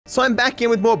So I'm back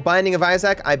in with more Binding of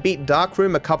Isaac. I beat Dark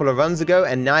Room a couple of runs ago,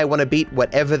 and now I want to beat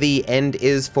whatever the end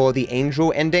is for the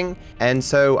Angel ending. And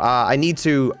so I need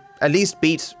to at least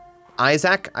beat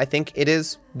Isaac, I think it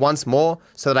is, once more,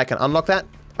 so that I can unlock that.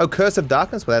 Oh, Curse of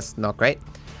Darkness? Well, that's not great.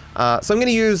 So I'm going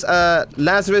to use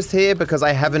Lazarus here because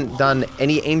I haven't done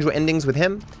any Angel endings with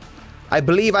him. I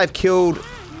believe I've killed...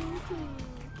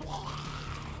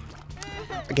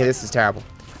 Okay, this is terrible.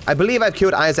 I believe I've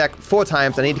killed Isaac 4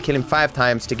 times. I need to kill him 5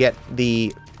 times to get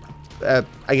the,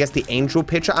 I guess the angel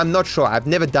picture. I'm not sure. I've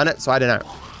never done it, so I don't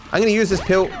know. I'm going to use this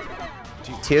pill.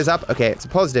 Tears up. Okay, it's a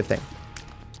positive thing.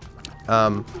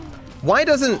 Why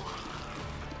doesn't...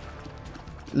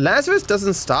 Lazarus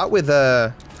doesn't start with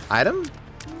a item?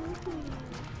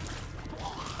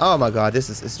 Oh my god, this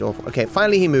is awful. Okay,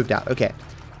 finally he moved out. Okay.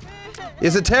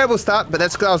 It's a terrible start, but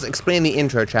that's because I was explaining the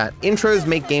intro, chat. Intros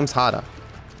make games harder.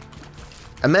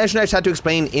 Imagine I just had to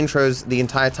explain intros the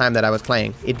entire time that I was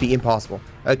playing. It'd be impossible.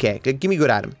 Okay, give me a good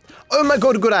item. Oh my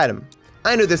god, a good item.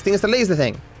 I know this thing. It's the laser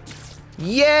thing.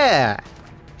 Yeah.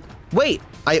 Wait,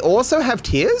 I also have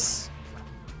tears?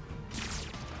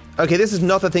 Okay, this is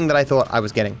not the thing that I thought I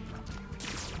was getting.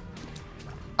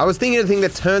 I was thinking of the thing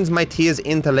that turns my tears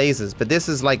into lasers, but this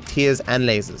is like tears and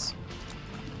lasers.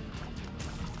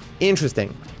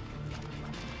 Interesting.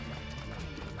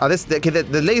 Oh, okay,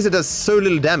 the laser does so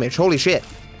little damage. Holy shit.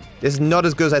 This is not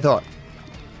as good as I thought.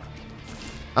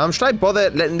 Should I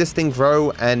bother letting this thing grow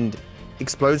and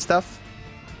explode stuff?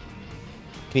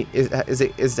 Can you,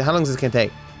 how long is this gonna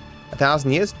take? 1,000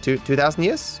 years? 2,000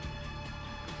 years?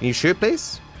 Can you shoot,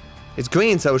 please? It's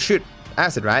green, so shoot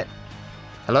acid, right?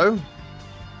 Hello?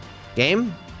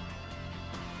 Game?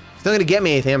 It's not gonna get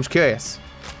me anything, I'm just curious.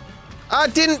 Ah,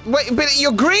 didn't, wait, but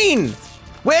you're green!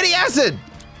 Where the acid?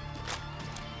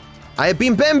 I have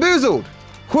been bamboozled!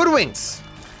 Hoodwinks!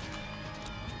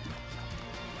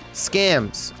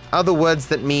 Scams. Other words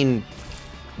that mean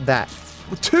that.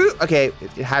 2? Okay,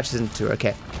 it hatches into 2,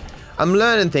 okay. I'm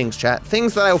learning things, chat.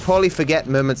 Things that I will probably forget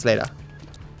moments later.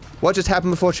 What just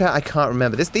happened before, chat? I can't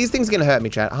remember. These things are gonna hurt me,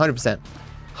 chat. 100%.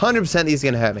 100% these are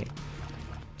gonna hurt me.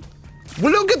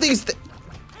 Well, look at these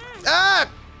Ah!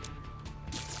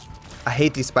 I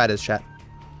hate these spiders, chat.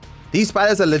 These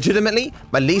spiders are legitimately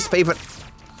my least favorite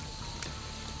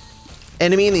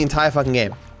enemy in the entire fucking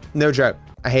game. No joke.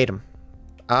 I hate them.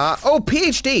 Oh,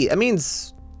 PhD. That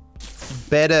means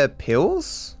better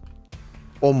pills?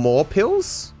 Or more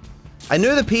pills? I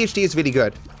know the PhD is really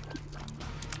good.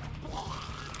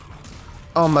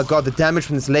 Oh my god, the damage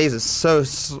from this laser is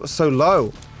so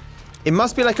low. It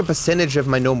must be like a percentage of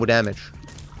my normal damage.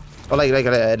 Or like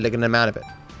an amount of it.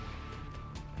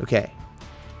 Okay.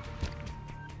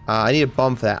 I need a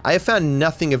bomb for that. I have found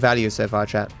nothing of value so far,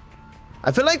 chat.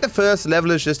 I feel like the first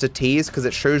level is just a tease because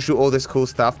it shows you all this cool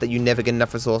stuff that you never get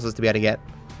enough resources to be able to get.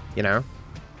 You know?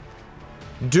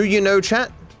 Do you know,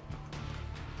 chat?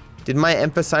 Did my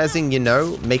emphasizing, you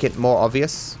know, make it more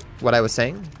obvious what I was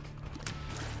saying?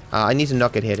 I need to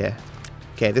not get hit here.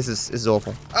 Okay, this is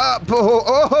awful.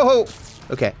 Oh!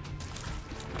 Okay.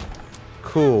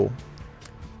 Cool.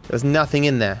 There's nothing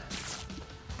in there.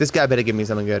 This guy better give me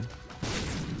something good.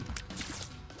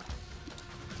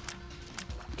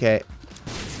 Okay.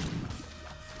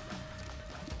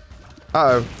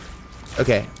 Uh-oh.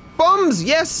 Okay. Bombs!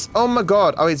 Yes! Oh my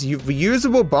god. Oh, it's a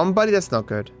reusable bomb buddy? That's not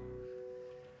good.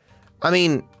 I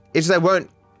mean, it's just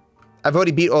I've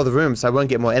already beat all the rooms, so I won't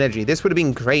get more energy. This would have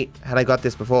been great had I got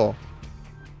this before.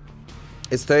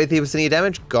 It's 33% of your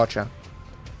damage? Gotcha.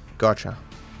 Gotcha.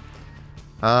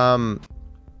 I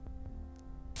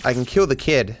can kill the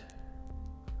kid.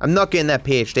 I'm not getting that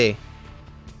PhD.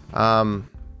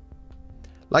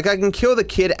 Like, I can kill the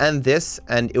kid and this,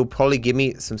 and it'll probably give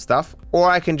me some stuff. Or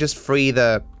I can just free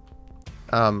the,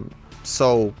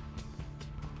 soul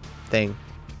thing.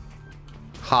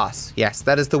 Haas. Yes,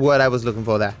 that is the word I was looking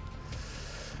for there.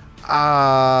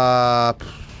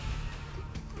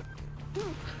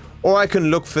 Or I can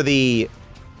look for the...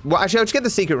 Well, actually, I'll just get the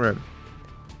secret room.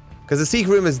 Because the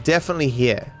secret room is definitely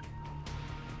here.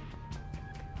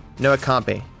 No, it can't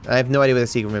be. I have no idea where the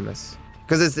secret room is.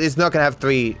 Because it's not going to have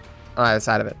 3 on either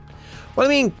side of it. Well, I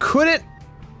mean, could it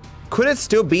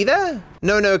still be there?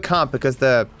 No, it can't because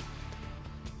the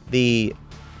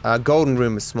golden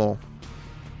room is small.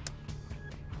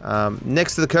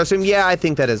 Next to the curse room, yeah, I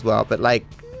think that as well. But like,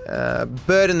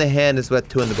 bird in the hand is worth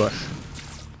 2 in the bush.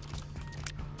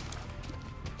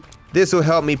 This will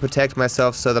help me protect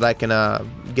myself so that I can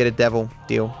get a devil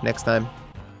deal next time.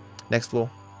 Next floor.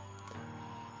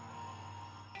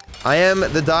 I am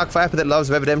the Dark Viper that loves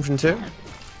Red Redemption 2.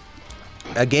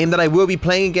 A game that I will be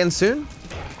playing again soon.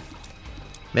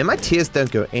 Man, my tears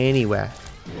don't go anywhere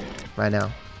right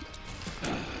now.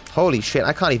 Holy shit,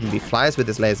 I can't even be flyers with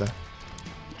this laser.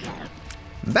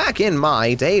 Back in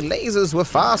my day, lasers were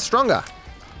far stronger.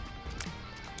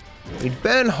 We'd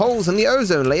burn holes in the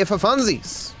ozone layer for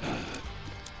funsies.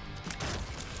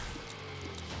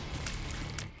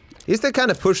 At least that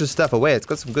kind of pushes stuff away. It's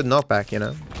got some good knockback, you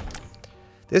know.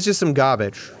 There's just some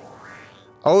garbage.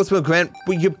 Ultimate Grant...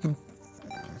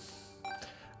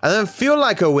 I don't feel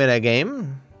like a winner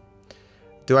game.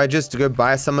 Do I just go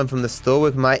buy someone from the store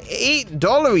with my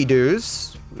 $8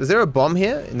 dues? Is there a bomb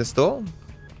here in the store?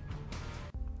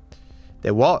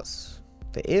 There was.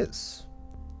 There is.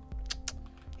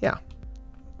 Yeah.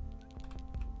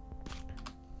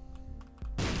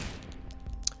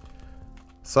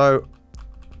 So,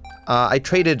 I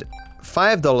traded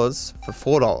 $5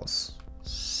 for $4.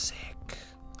 Sick.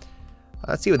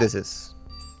 Let's see what this is.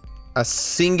 A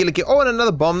singular... Oh, and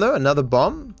another bomb, though. Another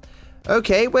bomb.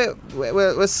 Okay,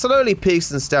 we're slowly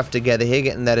piecing stuff together here,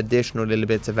 getting that additional little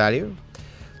bits of value.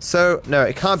 So, no,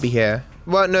 it can't be here.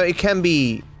 Well, no, it can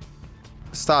be...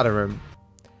 Starter room.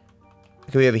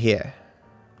 It can be over here.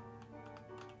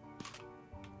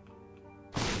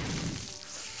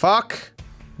 Fuck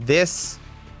this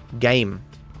game.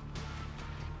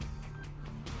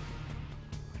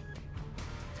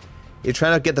 You're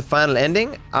trying to get the final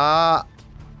ending?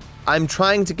 I'm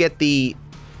trying to get the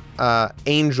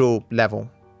angel level.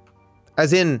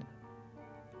 As in,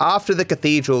 after the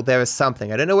cathedral, there is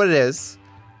something. I don't know what it is.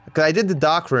 Because I did the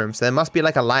dark room, so there must be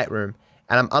like a light room.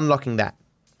 And I'm unlocking that.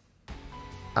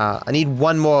 I need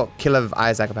one more kill of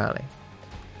Isaac, apparently.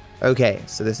 Okay,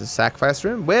 so this is sacrifice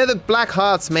room. Where are the black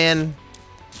hearts, man?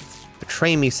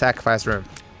 Betray me, sacrifice room.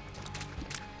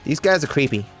 These guys are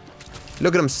creepy.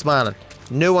 Look at them smiling.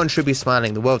 No one should be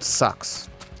smiling. The world sucks.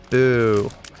 Boo.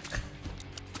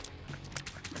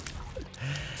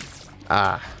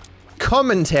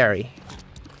 Commentary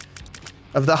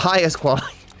of the highest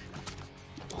quality.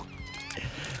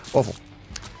 Awful.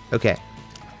 Okay.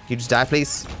 Can you just die,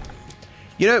 please?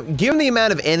 You know, given the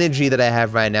amount of energy that I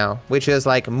have right now, which is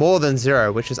like more than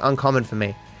 0, which is uncommon for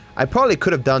me, I probably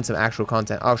could have done some actual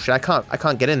content. Oh shit, I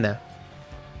can't get in there.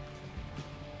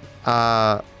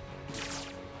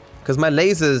 Because my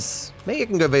lasers, maybe I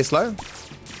can go very slow.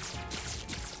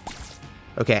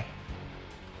 Okay.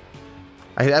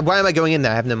 Why am I going in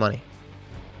there? I have no money.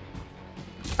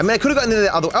 I mean, I could have gotten in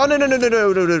the other... Oh, no,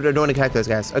 don't want to connect those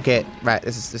guys. Okay, right,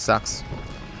 this sucks.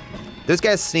 Those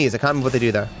guys sneeze. I can't remember what they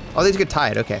do, though. Oh, they just get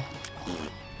tired. Okay.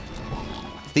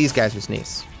 These guys who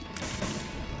sneeze.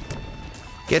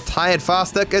 Get tired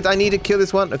faster. Good, I need to kill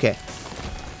this one. Okay.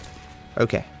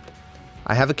 Okay.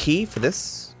 I have a key for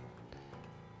this.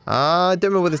 I don't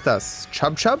remember what this does.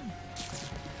 Chub Chub?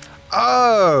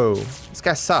 Oh! This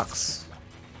guy sucks.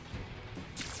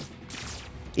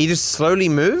 He just slowly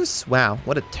moves? Wow,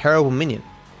 what a terrible minion.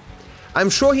 I'm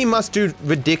sure he must do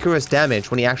ridiculous damage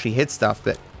when he actually hits stuff,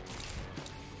 but...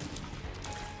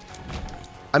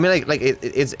 I mean,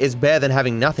 it's better than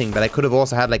having nothing, but I could have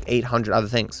also had like 800 other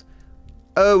things.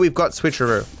 Oh, we've got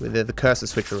switcheroo. The curse of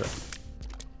switcheroo.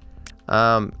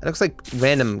 It looks like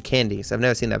random candies. I've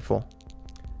never seen that before.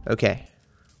 Okay.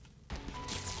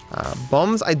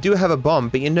 Bombs? I do have a bomb,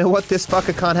 but you know what? This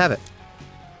fucker can't have it.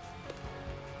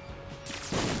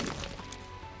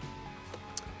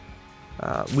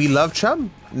 We love Chub.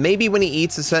 Maybe when he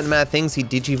eats a certain amount of things, he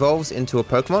digivolves into a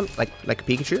Pokemon, like a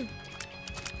Pikachu.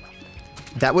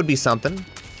 That would be something.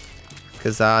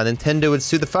 Because Nintendo would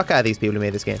sue the fuck out of these people who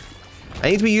made this game. I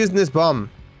need to be using this bomb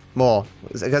more.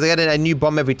 Because I get a new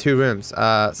bomb every 2 rooms.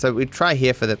 So we try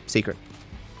here for the secret.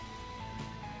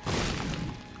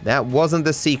 That wasn't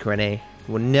the secret, eh?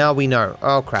 Well, now we know.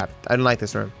 Oh, crap. I don't like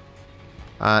this room.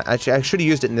 Actually, I should have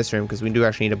used it in this room, because we do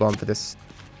actually need a bomb for this.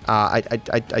 I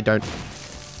don't.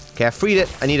 Okay, I freed it.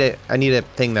 I need a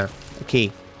thing, though. A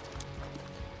key.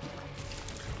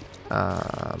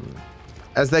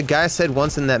 As that guy said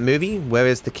once in that movie, where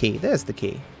is the key? There's the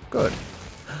key. Good.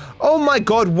 Oh my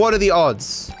god, what are the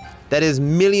odds? That is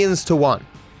millions to 1.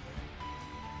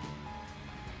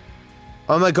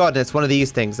 Oh my god, it's one of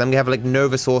these things. I'm gonna have like no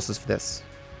resources for this.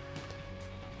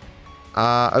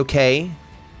 Okay.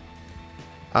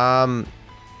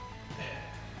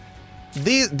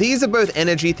 These are both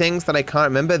energy things that I can't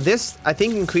remember. This, I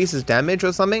think, increases damage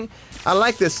or something. I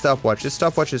like this stopwatch. This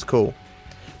stopwatch is cool.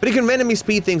 But it can randomly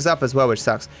speed things up as well, which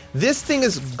sucks. This thing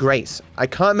is great. I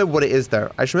can't remember what it is,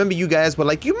 though. I just remember you guys were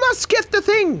like, you must get the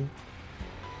thing!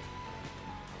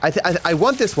 I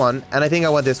want this one, and I think I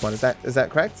want this one. Is that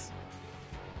correct?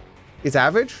 It's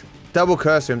average? Double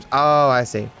curse rooms. Oh, I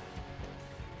see.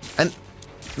 And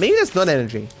maybe that's not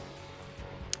energy.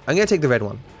 I'm gonna take the red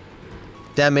one.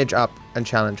 Damage up and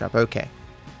challenge up. Okay.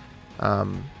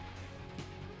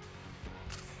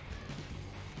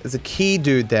 There's a key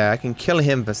dude there. I can kill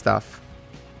him for stuff.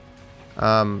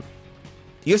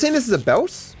 You're saying this is a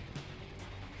belt?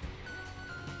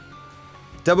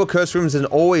 Double curse rooms and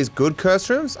always good curse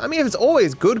rooms? I mean, if it's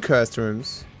always good curse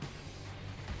rooms.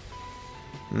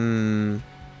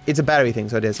 It's a battery thing,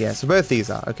 so it is, yeah. So both these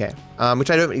are, okay.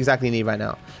 Which I don't exactly need right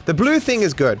now. The blue thing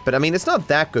is good, but I mean, it's not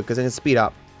that good because it can speed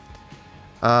up.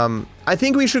 I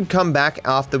think we should come back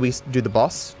after we do the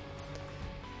boss.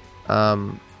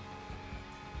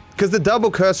 Because the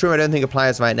double curse room I don't think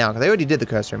applies right now, because I already did the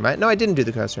curse room, right? No, I didn't do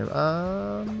the curse room.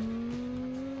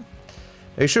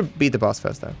 We should beat the boss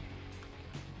first, though.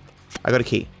 I got a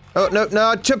key. Oh, no,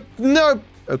 no, no!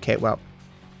 Okay, well.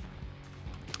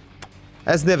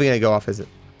 That's never gonna go off, is it?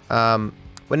 Well,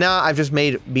 now I've just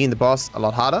made being the boss a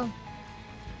lot harder. Oh,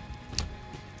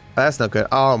 that's not good.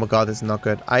 Oh my god, this is not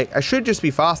good. I should just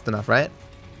be fast enough, right?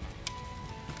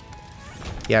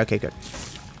 Yeah, okay, good.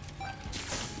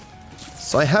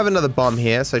 So I have another bomb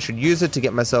here, so I should use it to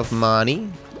get myself money.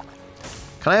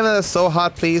 Can I have another soul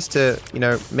heart, please, to, you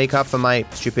know, make up for my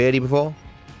stupidity before?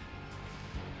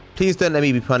 Please don't let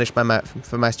me be punished by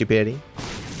for my stupidity.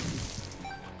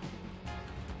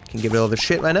 Can get rid of all the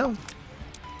shit right now.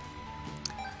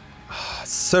 Oh,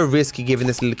 it's so risky giving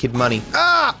this little kid money.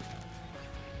 Ah!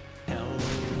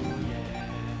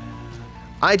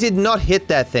 I did not hit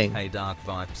that thing. Hey, Dark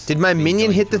Vibes. Did my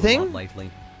minion hit the thing?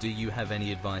 Lately. Do you have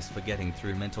any advice for getting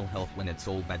through mental health when it's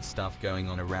all bad stuff going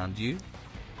on around you?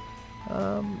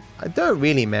 I don't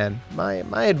really, man.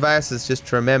 My advice is just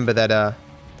to remember that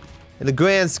in the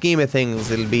grand scheme of things,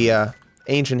 it'll be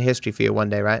ancient history for you one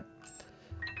day, right?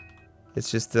 It's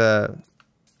just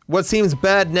what seems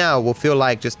bad now will feel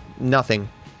like just nothing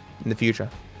in the future.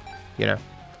 You know,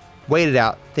 wait it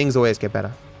out. Things always get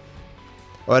better,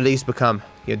 or at least become,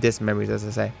 you know, distant memories, as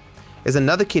I say. There's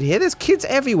another kid here. There's kids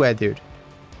everywhere, dude.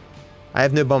 I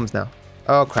have no bombs now.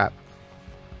 Oh crap.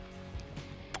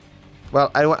 Well,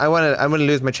 I'm gonna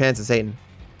lose my chance at Satan.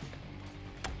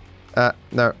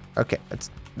 No. Okay.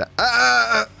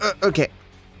 Okay.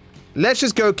 Let's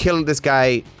just go kill this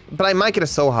guy. But I might get a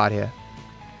soul heart here.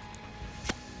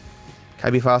 Can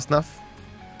I be fast enough?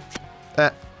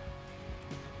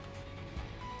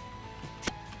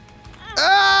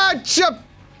 Jump!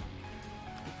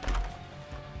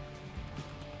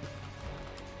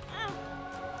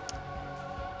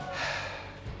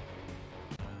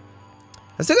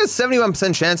 I still got a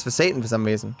 71% chance for Satan for some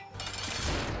reason.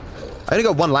 I only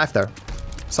got one life though,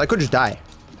 so I could just die.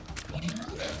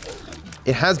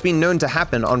 It has been known to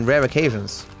happen on rare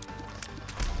occasions.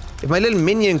 If my little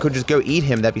minion could just go eat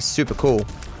him, that'd be super cool.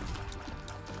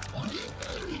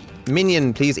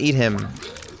 Minion, please eat him.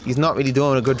 He's not really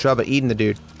doing a good job at eating the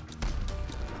dude.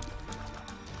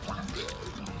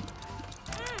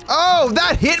 Oh,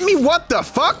 that hit me? What the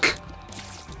fuck?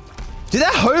 Did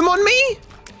that home on me?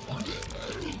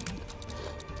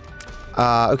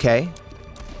 Okay.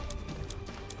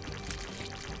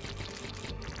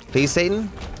 Please,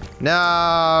 Satan?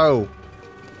 No!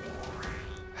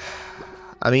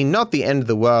 I mean, not the end of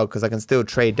the world, because I can still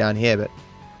trade down here, but...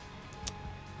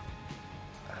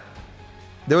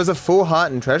 There was a full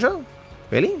heart and treasure?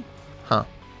 Really? Huh.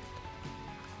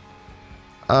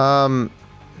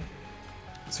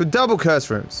 So double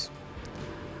curse rooms.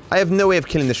 I have no way of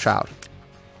killing the shroud.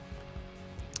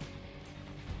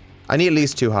 I need at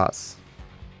least 2 hearts.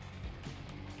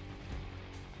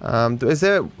 Is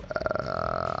there...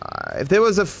 if there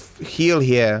was a heal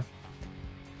here,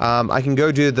 I can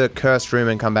go do the cursed room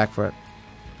and come back for it.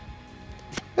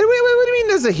 Wait, what do you mean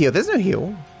there's a heal? There's no heal.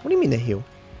 What do you mean the heal?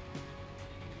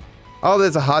 Oh,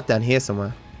 there's a heart down here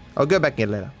somewhere. I'll go back and get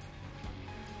it later.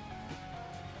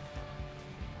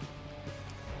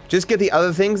 Just get the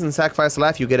other things and sacrifice a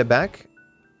life, you get it back.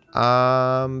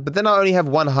 But then I'll only have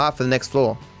 1 heart for the next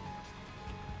floor.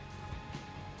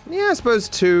 Yeah, I suppose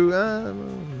 2.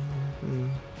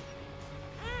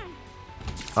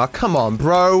 Oh, come on,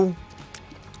 bro.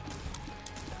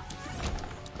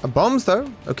 Bombs,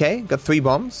 though. Okay, got 3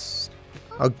 bombs.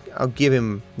 I'll give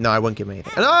him... No, I won't give him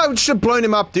anything. No, I should have blown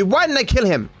him up, dude. Why didn't I kill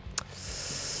him?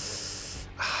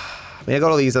 I mean, I got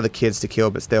all these other kids to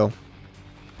kill, but still.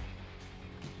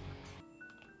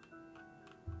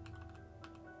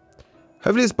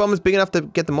 Hopefully this bomb is big enough to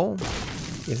get them all.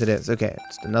 Yes, it is. Okay,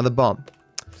 just another bomb.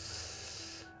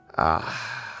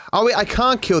 Oh, wait, I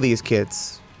can't kill these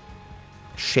kids.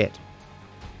 Shit.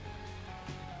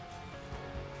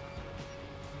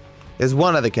 There's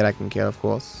one other kid I can kill, of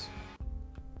course.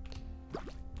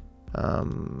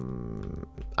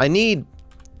 I need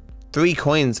 3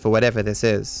 coins for whatever this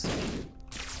is.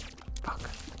 Fuck.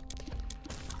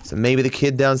 So maybe the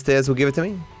kid downstairs will give it to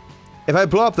me? If I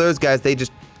blow up those guys, they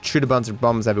just shoot a bunch of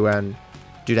bombs everywhere and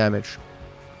do damage.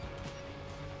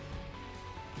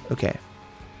 Okay.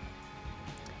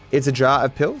 It's a jar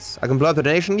of pills. I can blow up the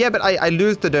donation. Yeah, but I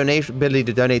lose the donation ability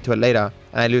to donate to it later,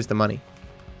 and I lose the money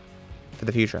for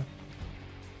the future.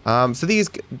 So these,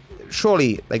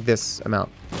 surely, like this amount.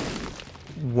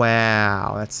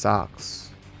 Wow, that sucks.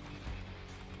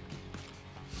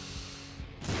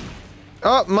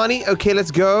 Oh, money. Okay,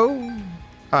 let's go.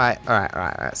 All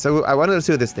right. So I wanted to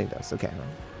see what this thing does. Okay.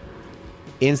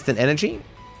 Instant energy.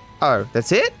 Oh,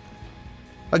 that's it?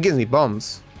 Oh, it gives me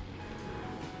bombs.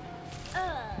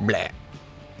 Blah.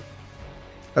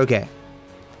 Okay.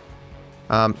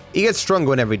 He gets stronger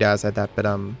whenever he dies like that, but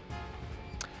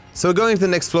so we're going to the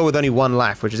next floor with only 1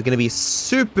 life, which is going to be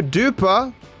super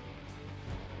duper.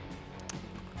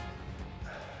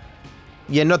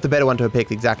 Yeah, not the better one to have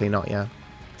picked. Exactly not, yeah.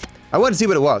 I wanted to see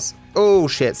what it was. Oh,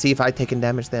 shit. See if I'd taken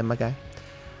damage there, my guy.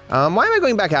 Why am I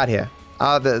going back out here?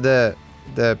 The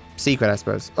secret, I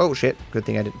suppose. Oh, shit. Good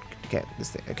thing I didn't get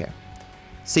this thing. Okay.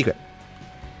 Secret.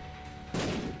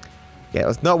 Yeah, it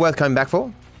was not worth coming back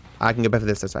for. I can go back for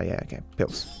this. That's right. Yeah, okay.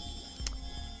 Pills.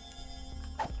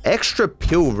 Extra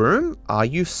pill room? Ah,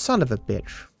 you son of a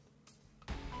bitch.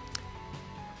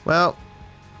 Well.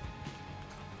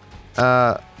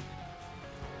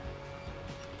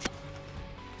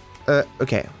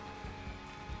 Okay.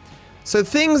 So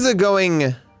things are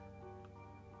going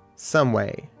some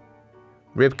way.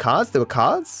 Rip cards? There were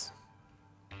cards?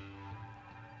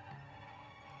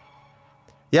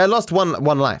 Yeah, I lost one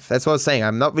life. That's what I was saying.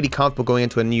 I'm not really comfortable going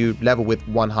into a new level with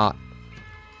 1 heart.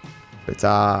 But,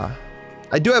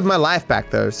 I do have my life back,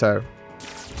 though, so...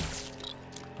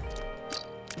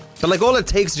 But, like, all it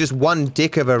takes is just 1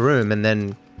 dick of a room, and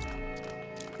then...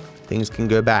 things can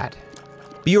go bad.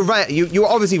 But you're right. You're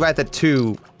obviously right that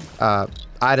 2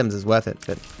 items is worth it,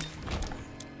 but...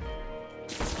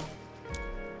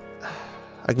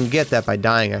 I can get that by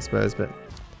dying, I suppose, but...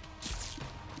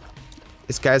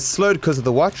 This guy's slowed because of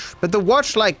the watch, but the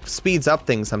watch, like, speeds up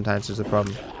things sometimes, is a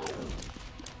problem.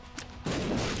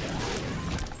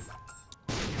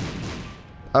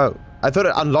 Oh, I thought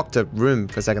it unlocked a room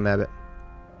for a second there,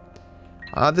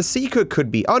 but... the secret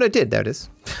could be... Oh, no, it did. There it is.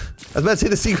 I was about to say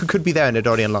the secret could be there and it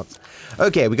already unlocked.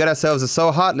 Okay, we got ourselves a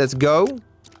soul heart. Let's go.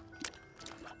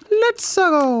 Let's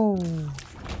go.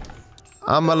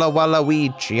 Amala wala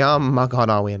weech.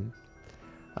 Yamaganawin.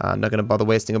 I'm not going to bother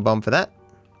wasting a bomb for that.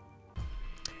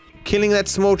 Killing that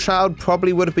small child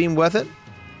probably would have been worth it.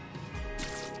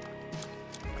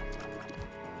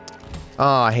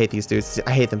 Oh, I hate these dudes.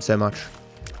 I hate them so much.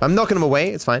 I'm knocking them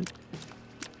away. It's fine.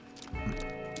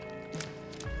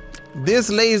 This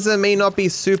laser may not be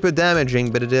super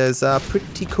damaging, but it is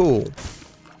pretty cool.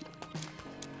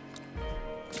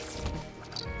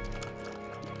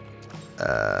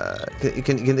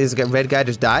 Can this red guy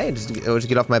just die? Just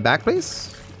get off my back,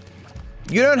 please?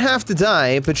 You don't have to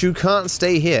die, but you can't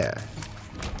stay here.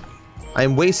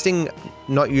 I'm wasting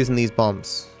not using these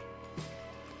bombs.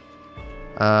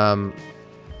 I'll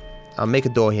make a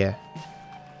door here.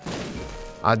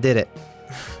 I did it.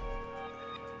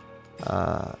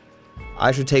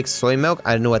 I should take soy milk?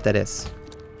 I don't know what that is.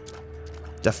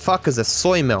 The fuck is a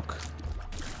soy milk?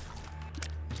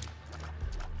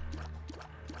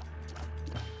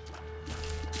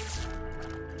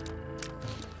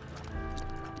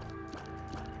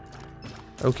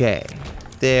 Okay.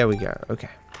 There we go. Okay.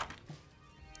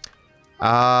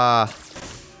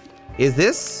 Is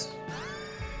this?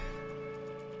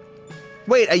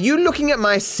 Wait, are you looking at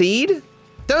my seed?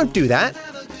 Don't do that.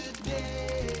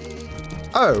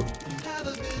 Oh.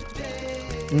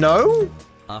 No?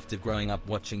 After growing up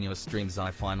watching your streams,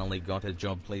 I finally got a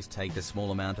job. Please take a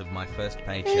small amount of my first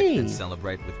paycheck and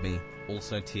celebrate with me.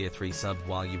 Also tier 3 sub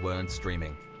while you weren't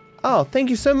streaming. Oh, thank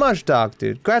you so much, Dark,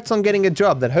 dude. Congrats on getting a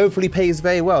job that hopefully pays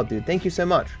very well, dude. Thank you so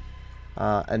much.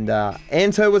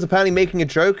 Anto was apparently making a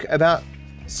joke about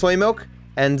soy milk,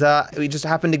 and we just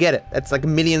happened to get it. That's like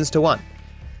millions to 1.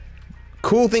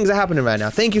 Cool things are happening right now.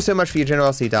 Thank you so much for your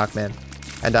generosity, Dark Man.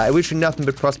 And I wish you nothing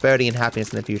but prosperity and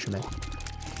happiness in the future, man.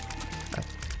 I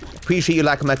appreciate you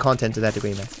liking my content to that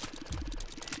degree, man.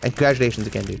 And congratulations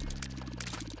again, dude.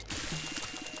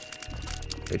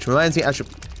 Which reminds me, I should...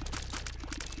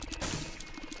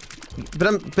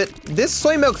 But this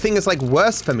soy milk thing is like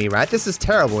worse for me, right? This is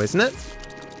terrible, isn't it?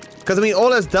 Because I mean,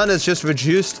 all it's done is just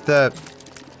reduced the...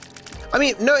 I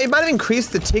mean, no, it might have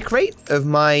increased the tick rate of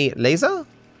my laser.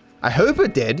 I hope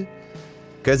it did.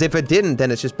 Because if it didn't, then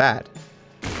it's just bad.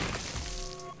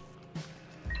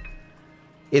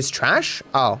 It's trash?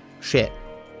 Oh, shit.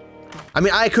 I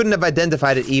mean, I couldn't have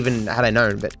identified it even had I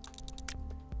known, but...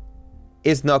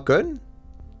 It's not good?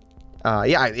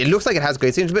 Yeah, it looks like it has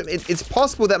great range, but it's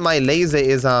possible that my laser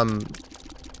is,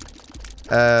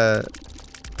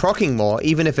 proccing more,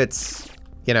 even if it's,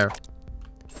 you know,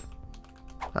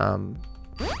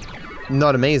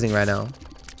 not amazing right now.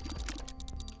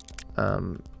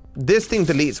 This thing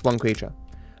deletes one creature.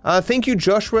 Thank you,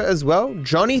 Joshua, as well.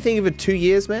 Johnny, thank you for 2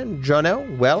 years, man.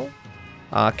 Jonelle, well.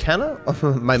 Canna,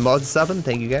 my mod subbing,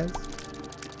 thank you guys.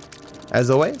 As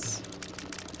always.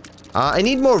 I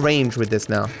need more range with this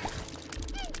now.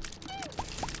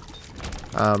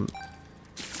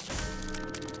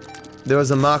 There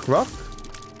was a mark rock.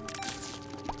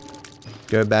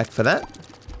 Go back for that.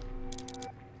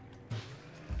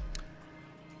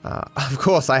 Of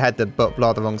course, I had to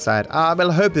blow the wrong side. But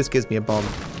I hope this gives me a bomb.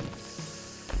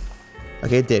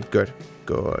 Okay, it did. Good.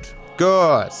 Good.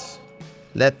 Good.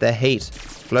 Let the hate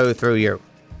flow through you.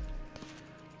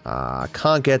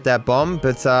 Can't get that bomb,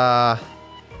 but I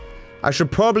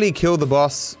should probably kill the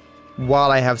boss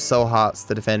while I have soul hearts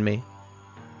to defend me.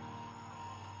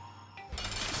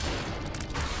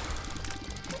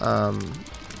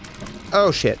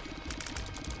 Oh shit.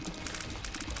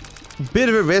 Bit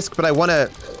of a risk, but I want to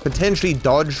potentially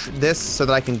dodge this so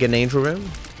that I can get an angel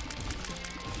room.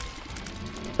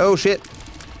 Oh shit.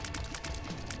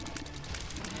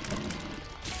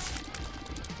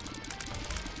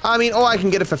 I mean, or I can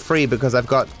get it for free because I've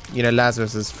got, you know,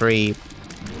 Lazarus's free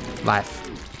life.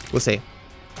 We'll see.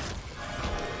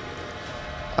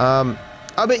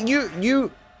 But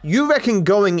you reckon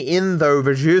going in though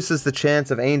reduces the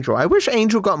chance of Angel. I wish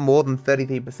Angel got more than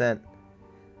 33%.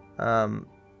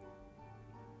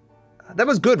 That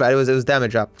was good, right? It was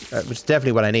damage up, which is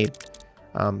definitely what I need.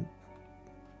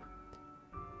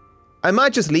 I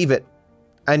might just leave it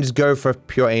and just go for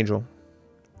pure Angel.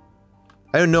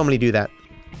 I don't normally do that.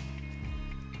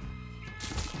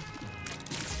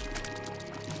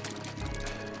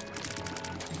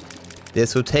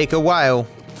 This will take a while.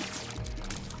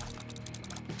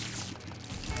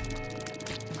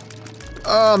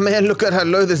 Oh man, look at how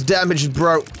low this damage is,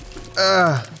 bro.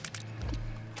 Oh,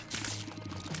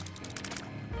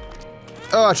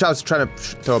 I was trying to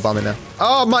throw a bomb in there.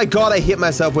 Oh my god, I hit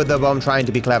myself with the bomb trying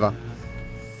to be clever.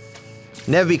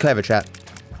 Never be clever, chat.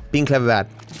 Being clever bad.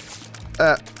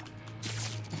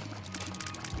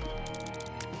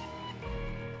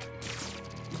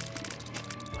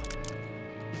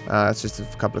 It's just a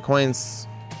couple of coins.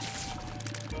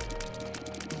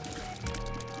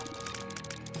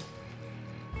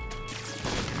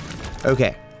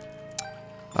 Okay.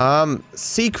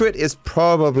 Secret is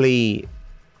probably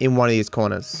in one of these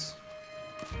corners.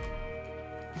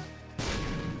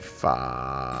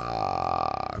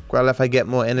 Fuck. Well, if I get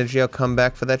more energy, I'll come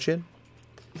back for that shit.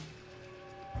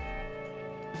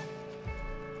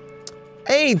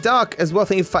 Hey, Dark, as well.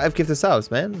 Thank you for 5 gifted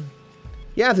subs, man.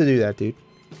 You have to do that, dude.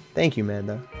 Thank you, man,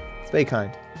 though. It's very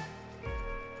kind.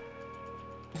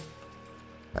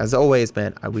 As always,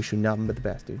 man, I wish you nothing but the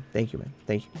best, dude. Thank you, man.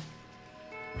 Thank you.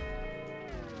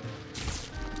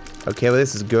 Okay, well,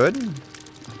 this is good.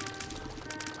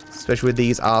 Especially with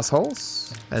these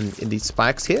assholes and in these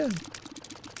spikes here.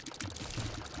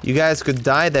 You guys could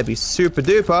die, that'd be super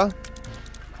duper.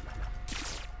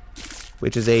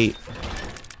 Which is a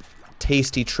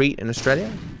tasty treat in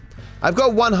Australia. I've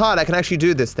got 1 heart, I can actually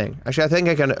do this thing. Actually, I think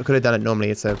I could have done it normally.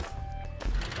 It's a...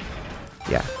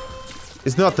 yeah.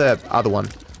 It's not the other one.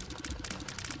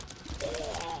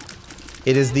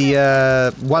 It is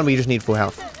the one where you just need full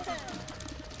health.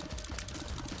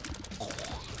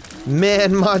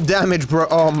 Man, my damage, bro.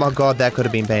 Oh my god, that could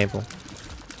have been painful.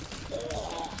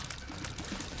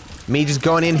 Me just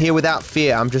going in here without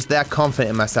fear. I'm just that confident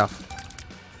in myself.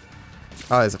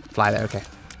 Oh, there's a fly there. Okay.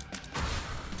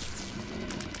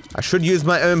 I should use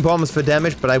my own bombs for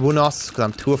damage, but I will not because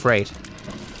I'm too afraid.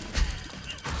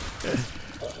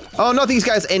 Oh, not these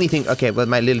guys. Anything. Okay, well,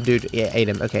 my little dude. Yeah, ate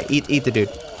him. Okay, eat the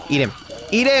dude. Eat him.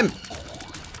 Eat him.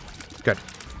 Good.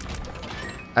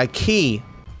 A key.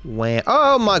 Where?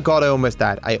 Oh my god, I almost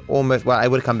died. Well, I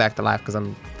would have come back to life because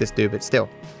I'm this dude, but still.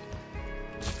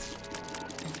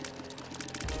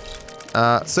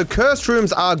 So cursed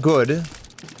rooms are good.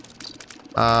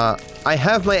 I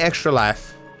have my extra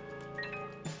life.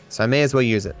 So I may as well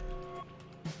use it.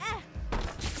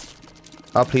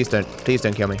 Oh, please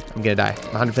don't kill me. I'm gonna die.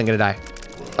 I'm 100% gonna die.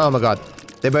 Oh my god.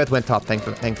 They both went top,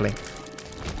 thankfully.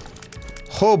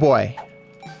 Oh boy.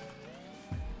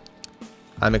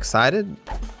 I'm excited.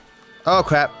 Oh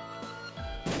crap.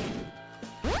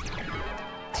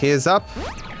 Tears up.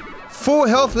 Full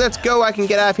health, let's go. I can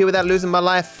get out of here without losing my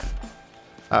life.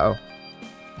 Uh-oh.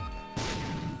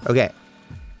 Okay.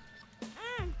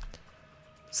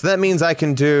 So that means I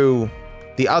can do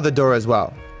the other door as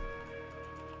well.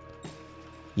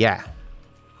 Yeah.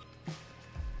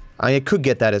 I could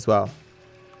get that as well.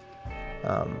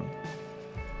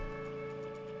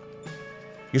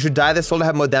 You should die this fall to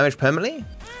have more damage permanently?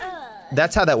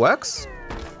 That's how that works?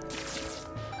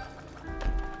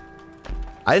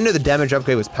 I didn't know the damage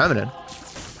upgrade was permanent.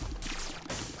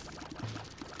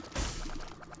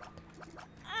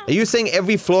 Are you saying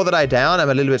every floor that I down, I'm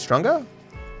a little bit stronger?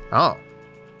 Oh.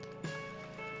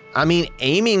 I mean,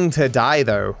 aiming to die,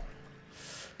 though,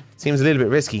 seems a little bit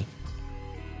risky.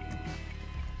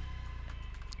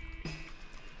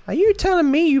 Are you telling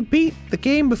me you beat the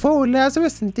game before with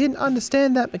Lazarus and didn't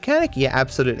understand that mechanic? Yeah,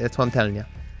 absolutely. That's what I'm telling you.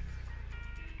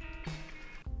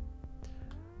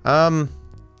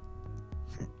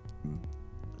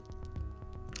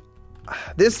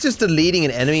 This just deleting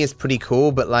an enemy is pretty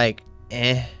cool, but like,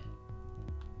 eh.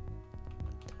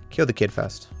 Kill the kid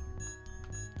first.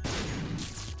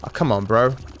 Oh, come on,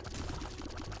 bro.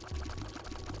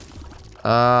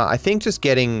 I think just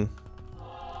getting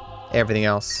everything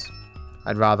else.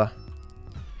 I'd rather.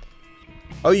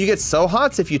 Oh, you get soul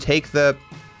hearts if you take the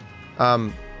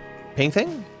ping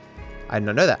thing? I did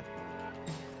not know that.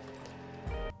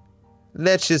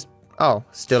 Let's just... Oh,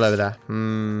 still over there.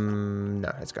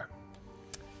 No, let's go.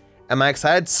 Am I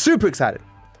excited? Super excited.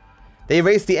 They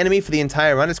erased the enemy for the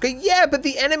entire run. It's great. Yeah, but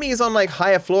the enemies on like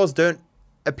higher floors don't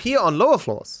appear on lower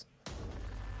floors.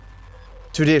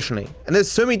 Traditionally. And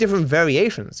there's so many different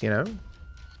variations, you know?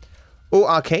 Oh,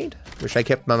 arcade. Wish I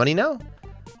kept my money now.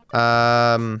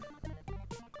 Come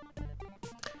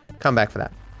back for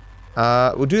that.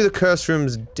 We'll do the curse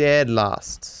rooms dead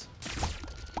last.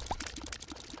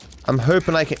 I'm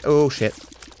hoping I can... Oh, shit.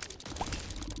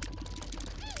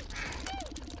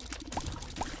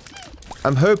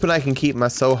 I'm hoping I can keep my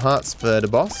soul hearts for the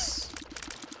boss.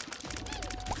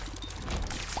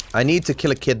 I need to kill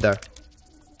a kid, though.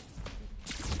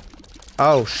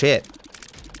 Oh, shit.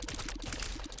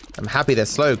 I'm happy they're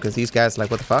slow, because these guys are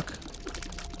like, what the fuck?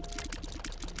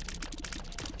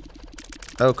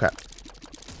 Oh, crap.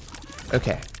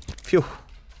 Okay. Phew.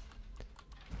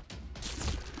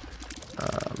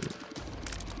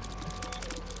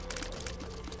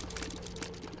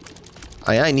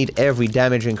 I need every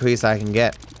damage increase I can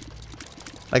get.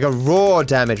 Like a raw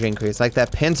damage increase, like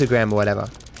that pentagram or whatever.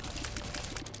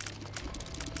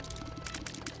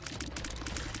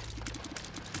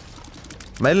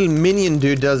 My little minion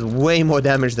dude does way more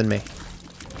damage than me.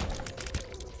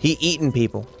 He eating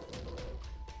people.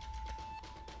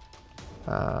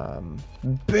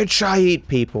 Bitch, I eat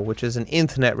people, which is an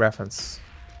internet reference.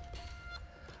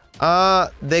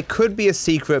 There could be a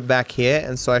secret back here,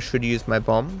 and so I should use my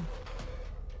bomb.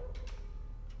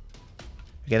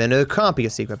 Okay, then there can't be a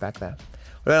secret back there.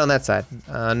 What about on that side?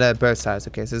 No, both sides.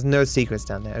 Okay, so there's no secrets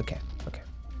down there. Okay, okay.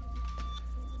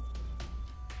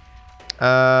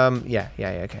 Yeah,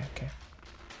 okay.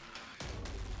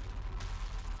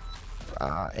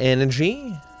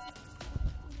 Energy.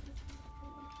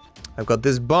 I've got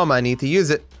this bomb, I need to use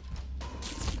it.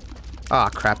 Ah,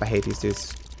 crap, I hate these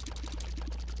dudes.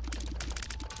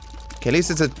 Okay, at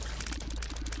least it's a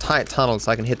tight tunnel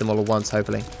so I can hit them all at once,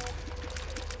 hopefully.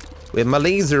 With my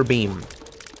laser beam.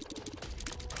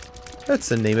 That's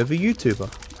the name of a YouTuber.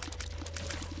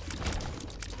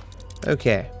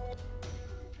 Okay.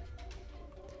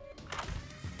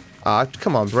 Ah,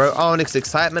 come on, bro. Oh, next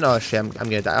excitement. Oh, shit, I'm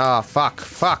gonna die. Ah, fuck.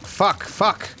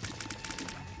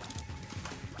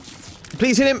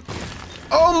 Please hit him.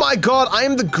 Oh my god, I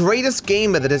am the greatest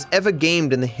gamer that has ever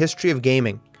gamed in the history of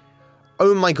gaming.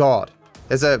 Oh my god.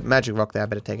 There's a magic rock there. I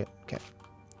better take it. Okay.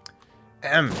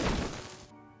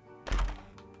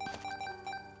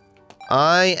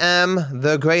 I am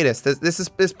the greatest.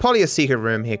 There's probably a secret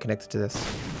room here connected to this.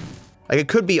 Like, it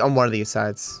could be on one of these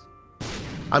sides.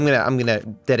 I'm gonna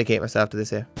dedicate myself to this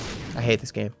here. I hate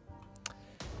this game.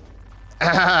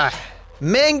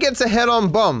 Man gets ahead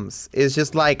on bombs is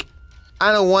just like,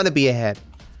 I don't want to be ahead.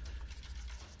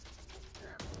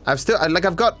 I've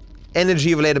got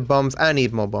energy related bombs. I don't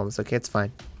need more bombs. Okay, it's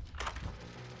fine.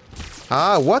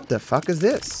 Ah, what the fuck is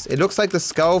this? It looks like the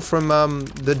skull from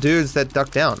the dudes that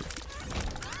ducked down.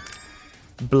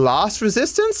 Blast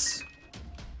resistance?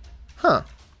 Huh.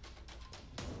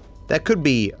 That could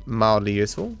be mildly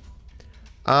useful.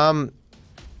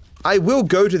 I will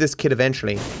go to this kid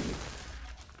eventually.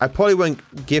 I probably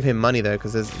won't give him money though,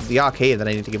 because there's the arcade that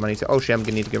I need to give money to. Oh shit, I'm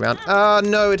gonna need to go around. Ah,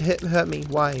 no, it hurt me.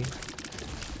 Why?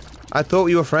 I thought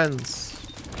we were friends.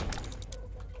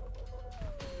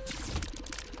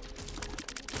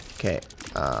 Okay.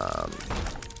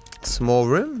 Small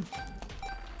room?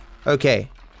 Okay.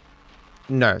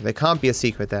 No, there can't be a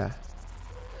secret there.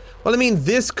 Well, I mean,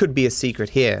 this could be a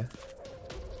secret here.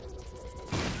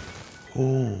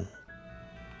 Ooh.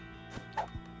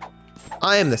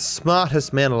 I am the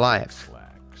smartest man alive.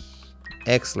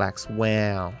 X-Lax,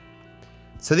 wow.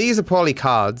 So these are probably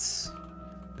cards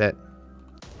that...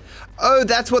 Oh,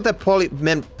 that's what that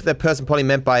person probably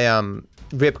meant by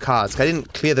rip cards. I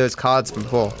didn't clear those cards from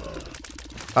before.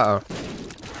 Uh-oh.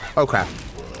 Oh crap.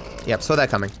 Yep, saw that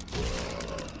coming.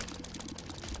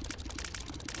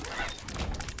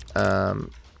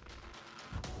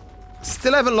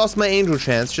 Still haven't lost my angel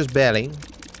chance, just barely.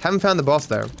 Haven't found the boss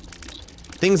though.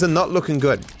 Things are not looking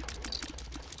good.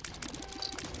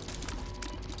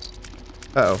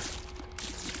 Uh-oh.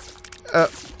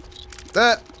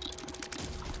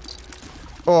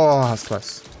 Oh, that's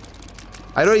close.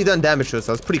 I'd already done damage to it,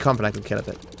 so I was pretty confident I could kill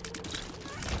it.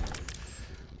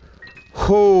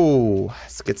 Oh,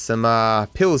 let's get some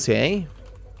pills here, eh?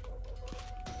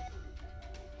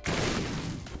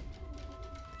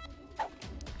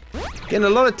 Getting a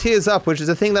lot of tears up, which is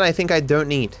a thing that I think I don't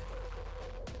need.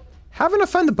 Haven't I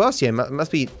found the boss yet?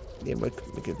 Must be in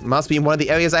one of the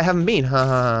areas I haven't been. Ha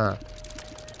ha.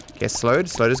 Okay, slowed.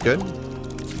 Slowed is good.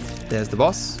 There's the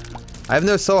boss. I have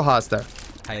no soul hearts though.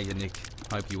 Hey Nick,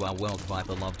 hope you are well,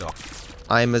 Viper Love Doc.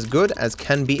 I am as good as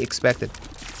can be expected.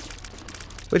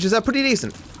 Which is pretty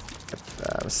decent.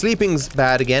 Sleeping's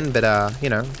bad again, but you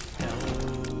know.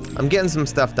 I'm getting some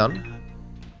stuff done.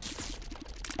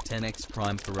 10x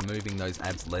prime for removing those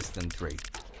abs less than 3.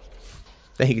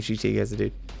 Thank you, GT guys,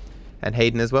 dude. And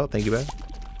Hayden as well. Thank you, bro.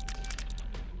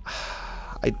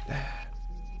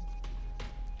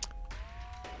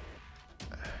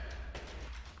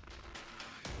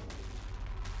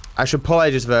 I should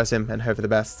probably just verse him and hope for the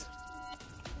best.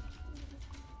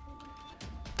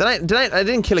 I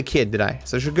didn't kill a kid, did I?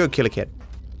 So I should go kill a kid.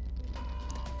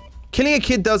 Killing a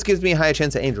kid does give me a higher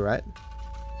chance at angel, right?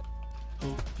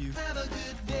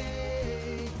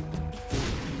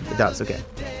 It does, okay.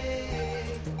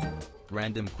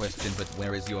 Random question, but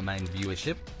where is your main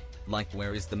viewership? Like,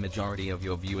 where is the majority of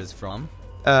your viewers from?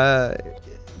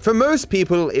 For most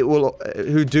people, it will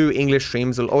who do English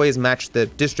streams will always match the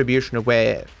distribution of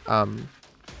where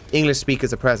English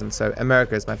speakers are present. So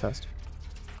America is my first.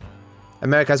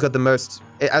 America has got the most,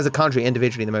 as a country,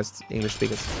 individually, the most English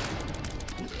speakers.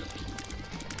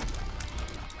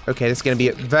 Okay, this is going to be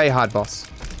a very hard boss.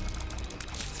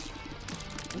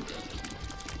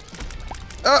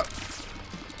 Oh!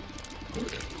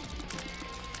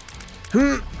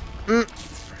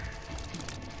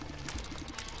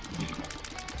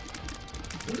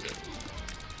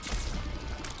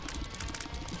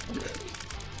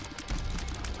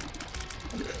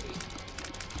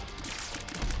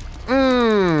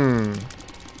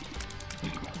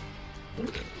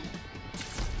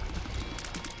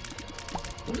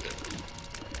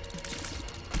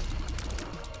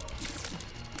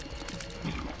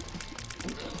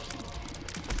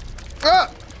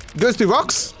 Goes through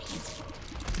rocks.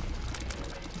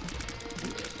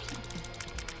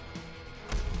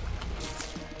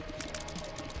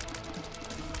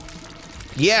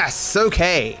 Yes,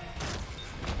 okay.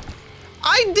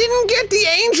 I didn't get the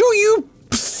angel, you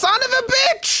son of a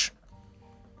bitch!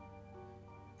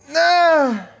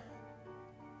 Nah.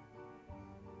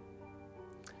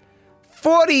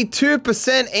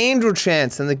 42% angel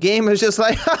chance, and the game is just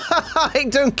like, I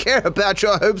don't care about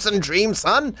your hopes and dreams,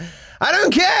 son. I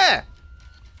don't care!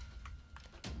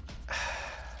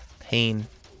 Pain.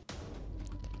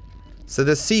 So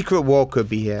the secret wall could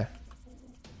be here.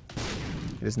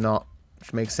 It is not,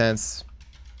 which makes sense.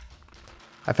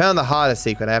 I found the harder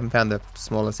secret, I haven't found the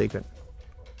smaller secret.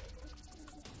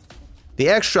 The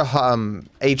extra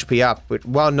HP up, which,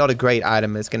 while not a great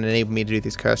item, is going to enable me to do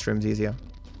these curse rooms easier.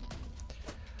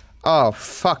 Oh,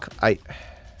 fuck.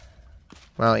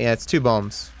 Well, yeah, it's 2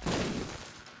 bombs.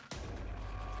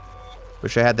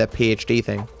 Wish I had that PhD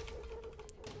thing.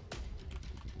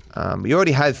 We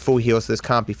already had full heal, so this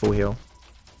can't be full heal.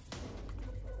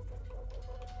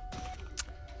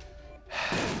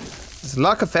 Does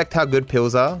luck affect how good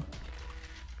pills are?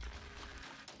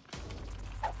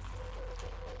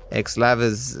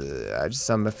 X-Lava's just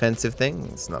some offensive thing.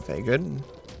 It's not very good.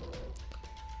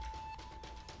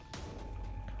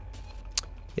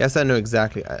 Yes, I know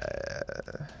exactly.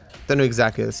 Don't know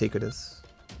exactly what the secret is.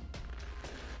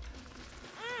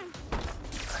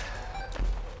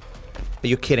 But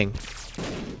you're kidding.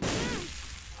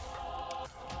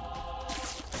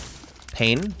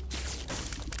 Pain?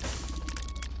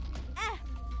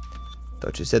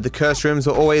 Thought you said the curse rooms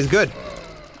were always good.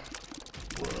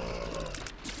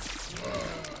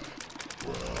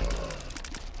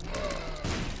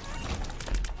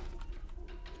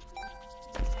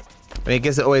 I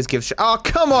guess it always gives. Oh,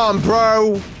 come on,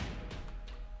 bro!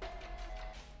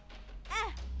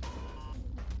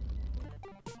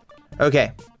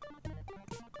 Okay.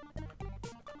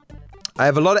 I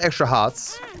have a lot of extra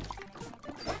hearts.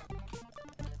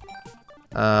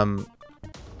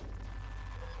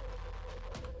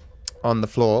 On the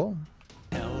floor.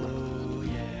 Hell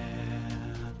yeah.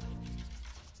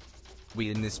 We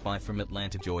in this spy from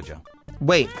Atlanta, Georgia.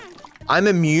 Wait, I'm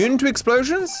immune to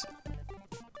explosions?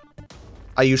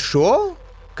 Are you sure?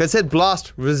 Because it said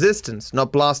blast resistance,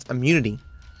 not blast immunity.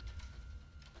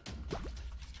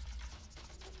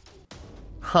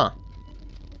 Huh.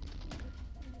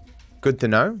 Good to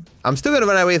know. I'm still gonna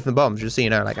run away from the bombs, just so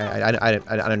you know. Like I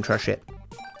don't trust shit.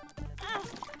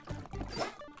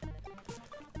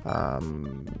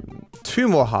 2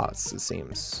 more hearts, it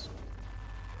seems.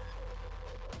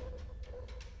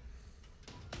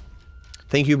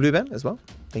 Thank you, Blue Ben, as well.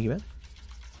 Thank you, Ben.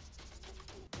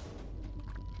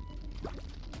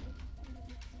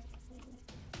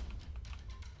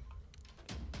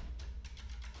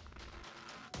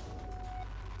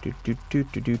 Do do do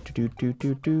do do do do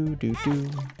do do do do.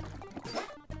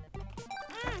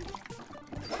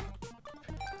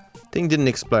 Thing didn't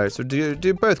explode, so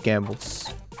do both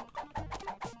gambles.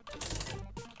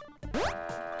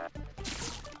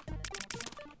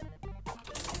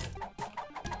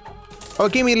 Oh,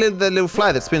 it gave me the little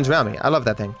fly that spins around me. I love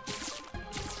that thing.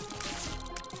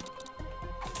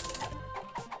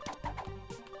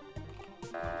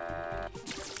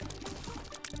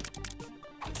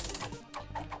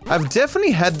 I've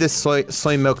definitely had this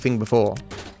soy milk thing before.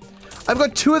 I've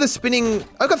got 2 of the spinning...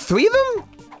 I've got 3 of them?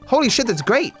 Holy shit, that's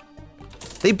great.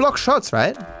 They block shots,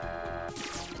 right?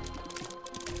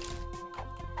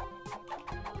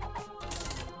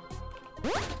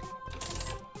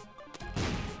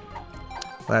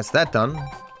 Well, that's that done.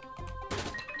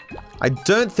 I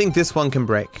don't think this one can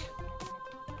break.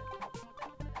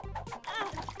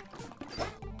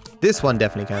 This one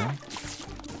definitely can.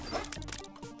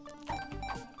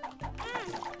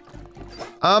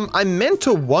 I'm meant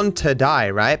to want to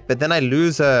die, right? But then I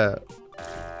lose a...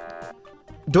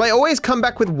 Do I always come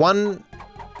back with 1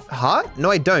 heart?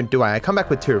 No, I don't, do I? I come back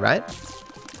with 2, right?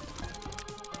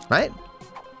 Right?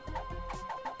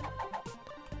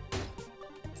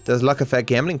 Does luck affect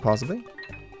gambling? Possibly.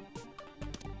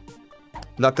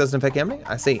 Luck doesn't affect gambling?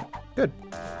 I see. Good.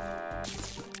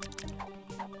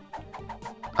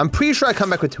 I'm pretty sure I come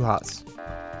back with 2 hearts.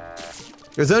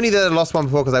 It was only that I lost 1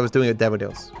 before because I was doing it with devil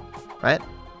deals. Right?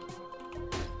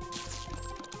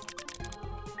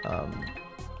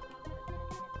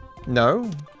 No.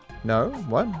 No.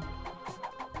 What?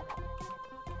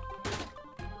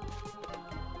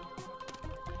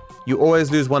 You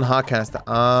always lose 1 heart caster.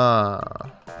 Ah.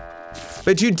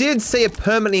 But you did say it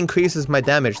permanently increases my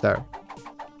damage, though.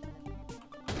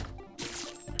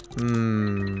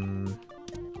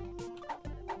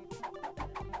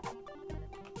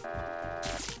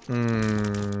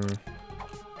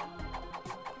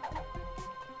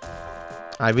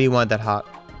 I really want that heart.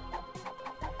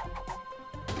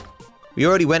 We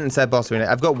already went inside boss arena.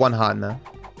 I've got 1 heart in there.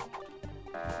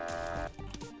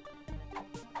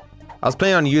 I was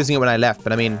planning on using it when I left,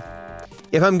 but I mean,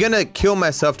 if I'm gonna kill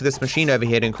myself to this machine over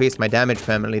here to increase my damage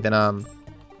permanently, then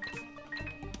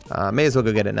may as well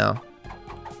go get it now.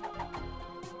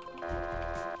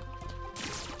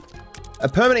 A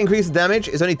permanent increase of damage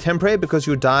is only temporary because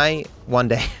you'll die one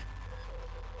day.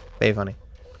 Very funny.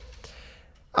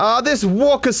 Ah, this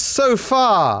walk is so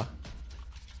far.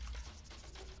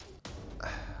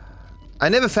 I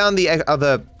never found the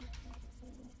other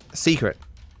secret.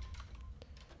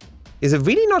 Is it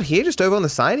really not here? Just over on the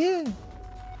side here?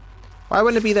 Why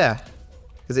wouldn't it be there?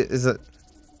 Is it?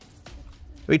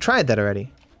 We tried that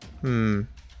already. It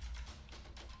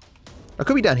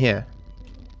could be down here.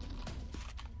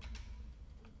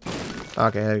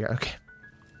 Okay, there we go. Okay.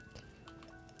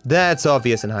 That's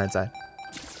obvious in hindsight.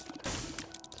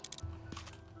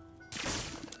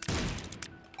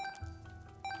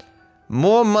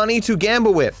 More money to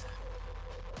gamble with.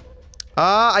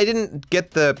 I didn't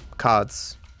get the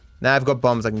cards. Now I've got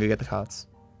bombs, I can go get the cards.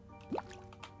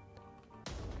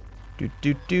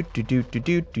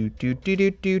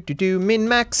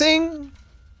 Min-maxing.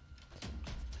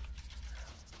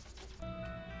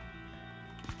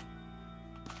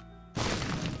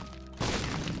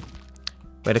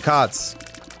 Where are the cards?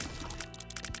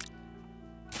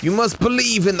 You must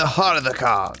believe in the heart of the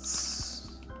cards.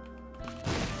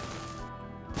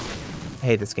 I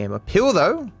hate this game. A pill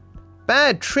though?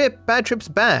 Bad trip. Bad trip's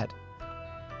bad.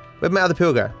 Where'd my other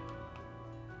pill go?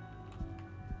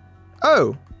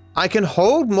 Oh, I can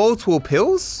hold multiple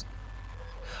pills?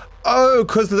 Oh,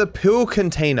 because of the pill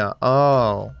container.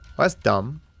 Oh, that's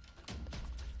dumb.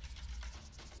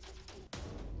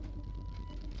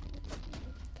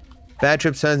 Bad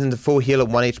trip turns into full heal at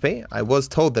 1 HP. I was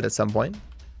told that at some point.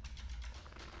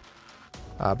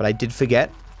 But I did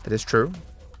forget. That is true.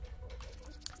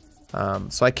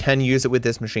 So I can use it with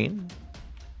this machine.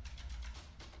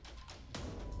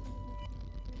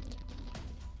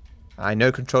 I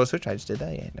know control switch. I just did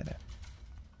that. Yeah, no.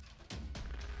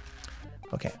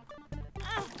 Okay.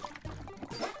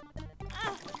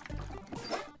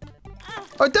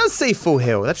 Oh, it does say full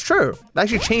heal. That's true. It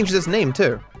actually changes its name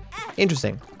too.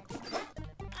 Interesting.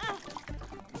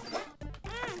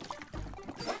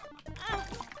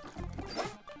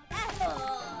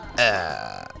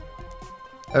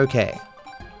 Okay.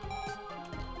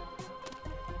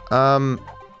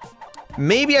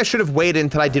 Maybe I should have waited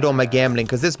until I did all my gambling,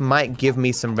 because this might give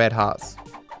me some red hearts.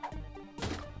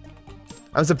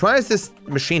 I'm surprised this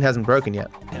machine hasn't broken yet.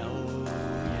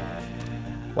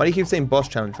 Why do you keep saying boss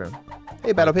challenge room?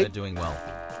 Hey, Battle Pig. Doing well.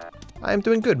 I am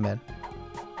doing good, man.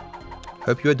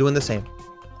 Hope you are doing the same.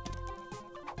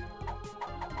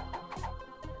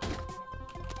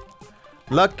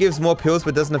 Luck gives more pills,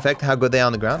 but doesn't affect how good they are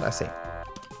on the ground. I see.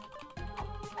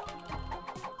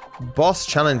 Boss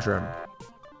challenge room.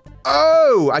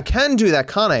 Oh, I can do that,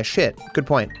 can't I? Shit. Good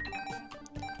point.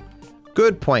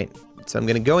 Good point. So I'm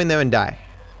gonna go in there and die.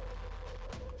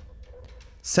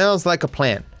 Sounds like a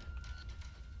plan.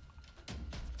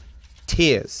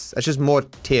 Tears. That's just more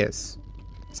tears.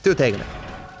 Still taking it.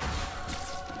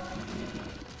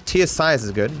 Tear size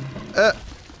is good.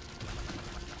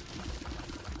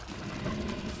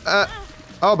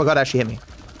 Oh my god, actually hit me.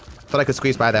 Thought I could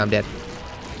squeeze by there, I'm dead.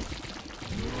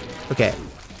 Okay.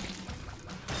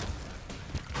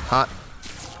 Heart.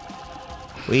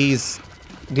 Please.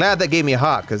 Glad that gave me a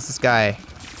heart, because this guy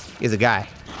is a guy.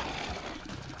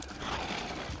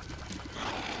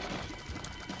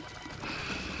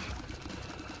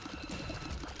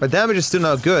 My damage is still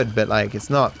not good, but like, it's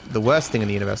not the worst thing in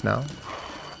the universe now.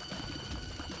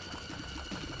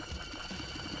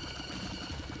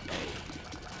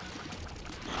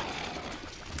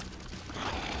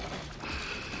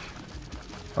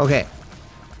 Okay.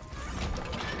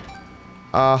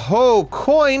 A whole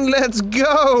coin, let's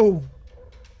go!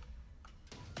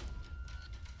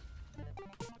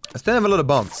 I still have a lot of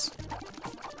bombs.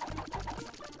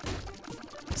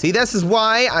 See, this is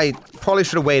why I probably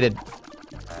should have waited.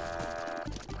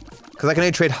 Because I can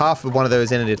only trade half of one of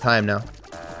those in at a time now.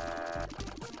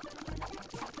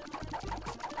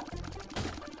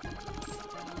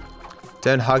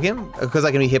 Don't hug him? Because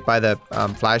I can be hit by the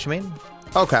flash, you mean?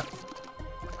 Okay.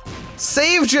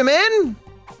 Saved you, man!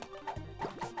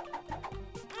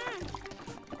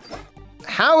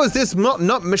 How is this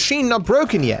machine not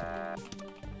broken yet?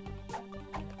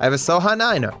 I have a soul heart now?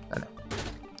 I know.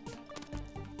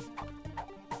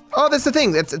 Oh, that's the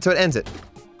thing. That's what ends it.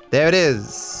 There it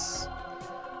is.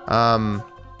 Oh,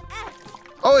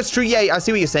 it's true. Yeah, I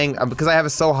see what you're saying. Because I have a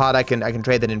soul heart, I can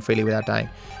trade that in freely without dying.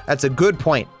 That's a good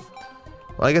point.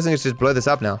 Well, I guess I can just blow this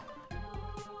up now.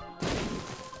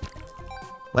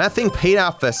 Well, that thing paid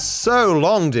out for so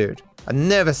long, dude. I've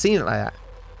never seen it like that.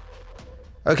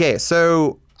 Okay,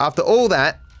 so after all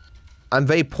that, I'm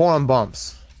very poor on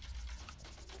bombs.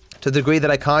 To the degree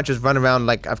that I can't just run around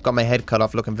like I've got my head cut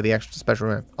off looking for the extra special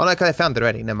room. Oh, no, I found it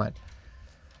already. Never mind.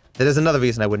 There's another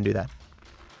reason I wouldn't do that.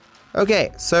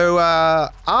 Okay, so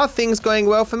are things going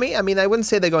well for me? I mean, I wouldn't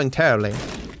say they're going terribly.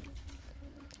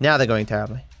 Now they're going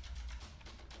terribly.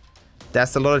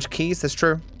 That's a lot of keys, that's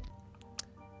true.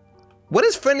 What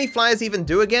does friendly flyers even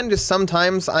do again? Just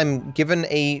sometimes I'm given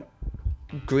a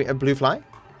blue fly?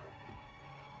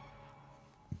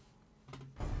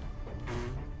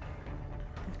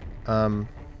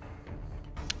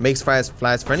 Makes flyers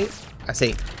friendly? I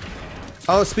see.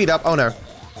 Oh, speed up. Oh no.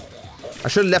 I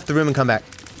should have left the room and come back.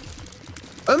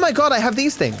 Oh my god, I have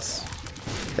these things.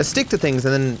 That stick to things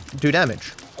and then do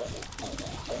damage.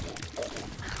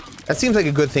 That seems like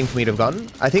a good thing for me to have gotten.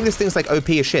 I think this thing's like OP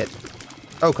as shit.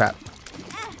 Oh crap.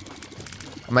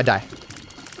 I might die.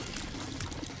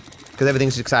 Because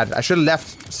everything's excited. I should have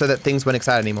left so that things weren't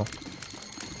excited anymore.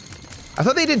 I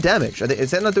thought they did damage.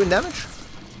 Is that not doing damage?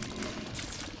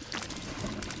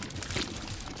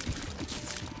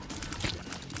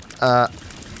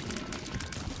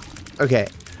 Okay,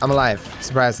 I'm alive,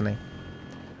 surprisingly.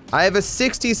 I have a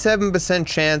 67%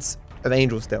 chance of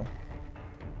Angel still.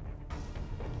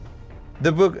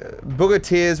 The Booger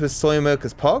Tears with soy milk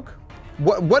as Pog?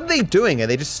 What are they doing? Are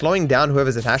they just slowing down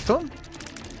whoever's attached to them?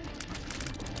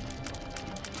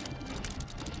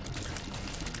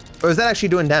 Or is that actually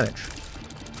doing damage?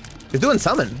 It's doing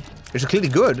summon, which is clearly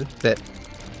good, but...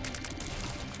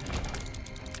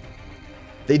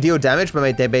 They deal damage,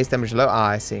 but their base damage is low? Ah,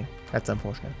 I see. That's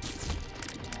unfortunate.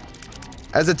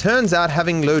 As it turns out,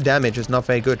 having low damage is not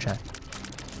very good, chat.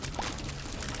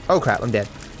 Oh crap, I'm dead.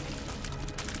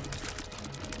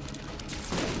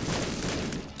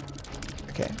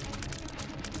 Okay.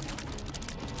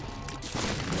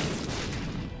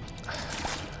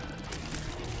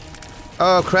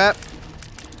 Oh crap.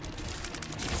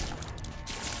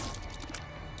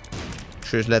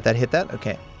 Should just let that hit that?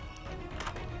 Okay.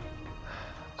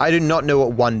 I do not know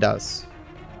what 1 does.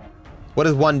 What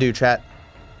does 1 do, chat?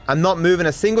 I'm not moving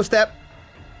a single step.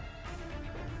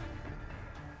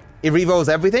 It rerolls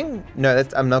everything? No,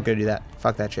 that's, I'm not gonna do that.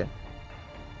 Fuck that shit.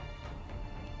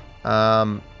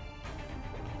 Yeah,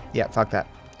 fuck that.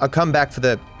 I'll come back for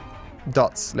the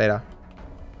dots later.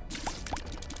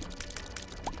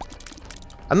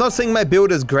 I'm not saying my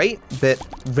build is great, but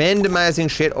randomizing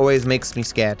shit always makes me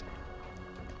scared.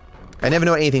 I never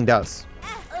know what anything does.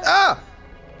 Ah!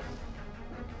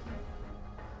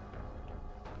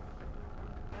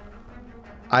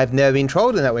 I've never been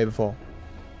trolled in that way before.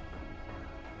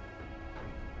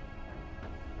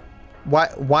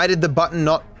 Why did the button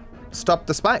not stop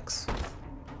the spikes?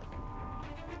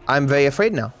 I'm very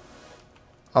afraid now.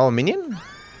 Oh, a minion?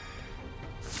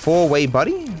 4-way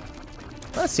buddy?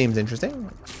 That seems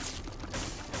interesting.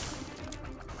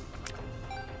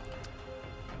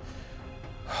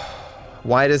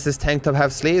 Why does this tank top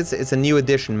have sleeves? It's a new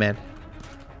addition, man.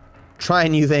 Try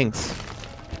new things.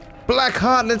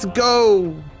 Blackheart, let's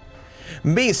go!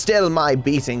 Be still my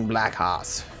beating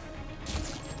Blackheart.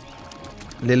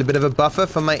 A little bit of a buffer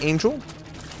for my angel.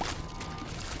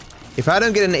 If I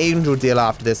don't get an angel deal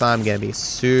after this, I'm gonna be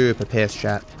super pissed,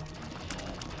 chat.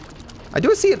 I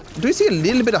do see a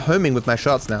little bit of homing with my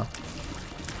shots now.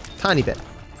 Tiny bit.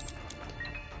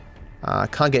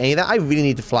 Can't get any of that. I really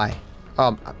need to fly.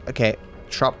 Okay.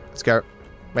 Chop. Let's go.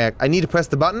 Wait, I need to press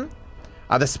the button.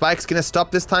 Are the spikes gonna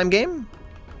stop this time, game?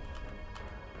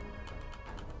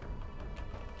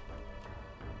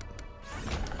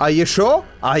 Are you sure?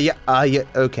 Are you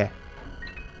okay?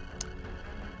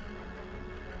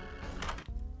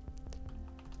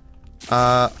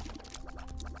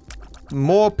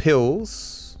 More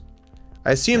pills.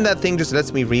 I assume that thing just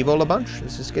lets me reroll a bunch.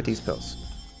 Let's just get these pills.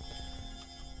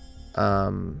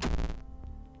 Oh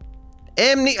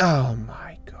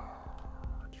my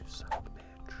god, you son of a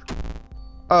bitch.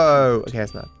 Oh, okay,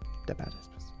 it's not that bad.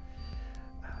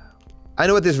 I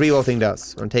know what this reroll thing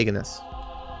does. I'm taking this.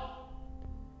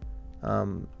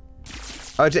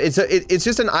 It's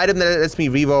just an item that lets me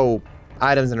reroll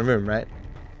items in a room, right?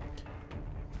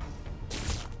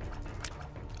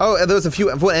 Oh, there was a few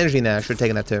energy in there. I should have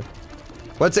taken that too.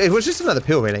 It was just another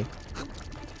pill, really.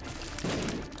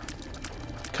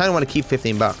 Kind of want to keep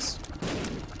 15 bucks.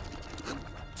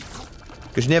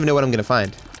 Because you never know what I'm going to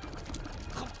find.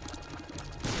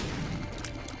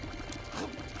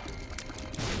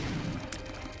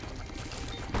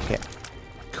 Okay.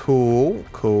 Cool,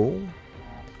 cool.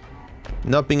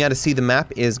 Not being able to see the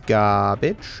map is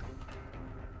garbage.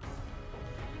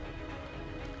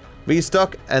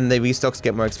 Restock, and the restocks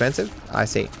get more expensive? I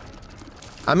see.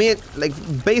 I mean, like,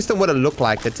 based on what it looked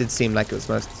like, that did seem like it was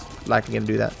most likely going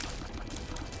to do that.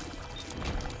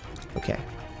 Okay.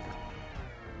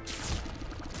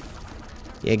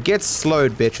 Yeah, get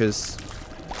slowed, bitches.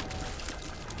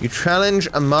 You challenge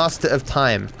a master of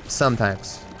time,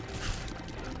 sometimes.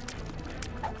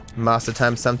 Master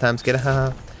time, sometimes get a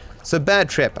haha. So, bad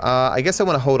trip. I guess I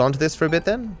want to hold on to this for a bit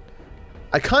then.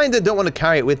 I kind of don't want to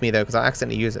carry it with me, though, because I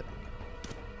accidentally use it.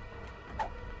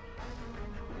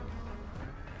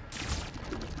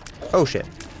 Oh, shit.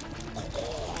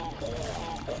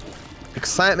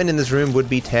 Excitement in this room would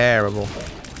be terrible.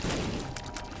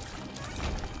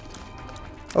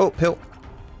 Oh, pill.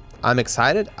 I'm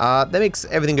excited. That makes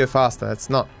everything go faster. That's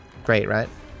not great, right?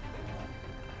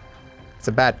 It's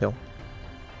a bad pill.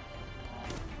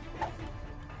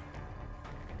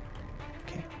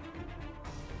 Okay.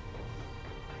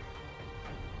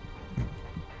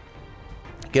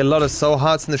 Get a lot of soul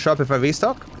hearts in the shop if I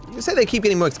restock. You say they keep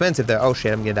getting more expensive though. Oh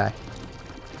shit, I'm gonna die.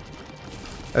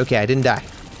 Okay, I didn't die.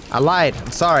 I lied.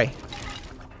 I'm sorry.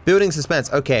 Building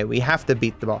suspense. Okay, we have to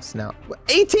beat the boss now.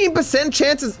 18%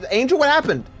 chances. Angel, what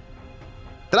happened?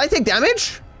 Did I take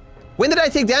damage? When did I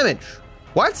take damage?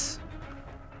 What?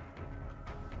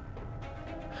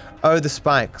 Oh, the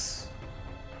spikes.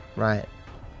 Right.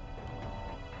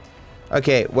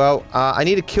 Okay, well, I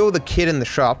need to kill the kid in the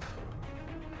shop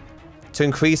to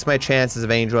increase my chances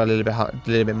of Angel a little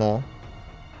bit more.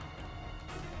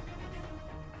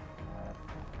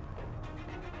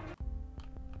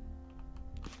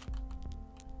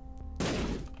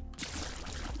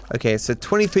 Okay, so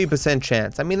 23%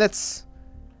 chance. I mean, that's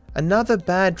another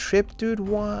bad trip, dude.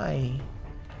 Why?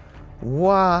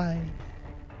 Why?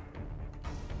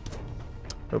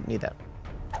 Nope, need that.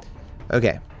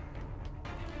 Okay.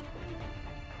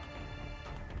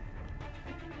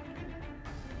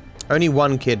 Only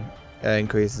one kid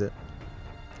increases it.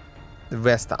 The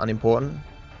rest are unimportant.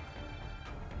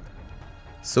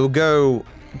 So we'll go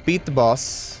beat the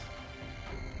boss.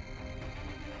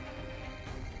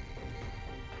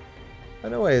 I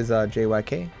know where's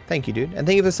JYK. Thank you, dude. And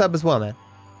thank you for the sub as well, man.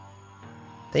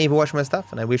 Thank you for watching my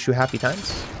stuff, and I wish you happy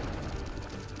times.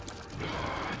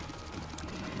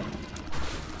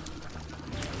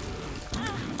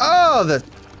 Oh, the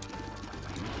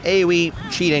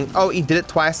AoE cheating. Oh, he did it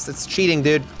twice. It's cheating,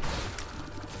 dude.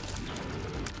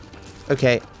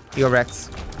 Okay, you're wrecked.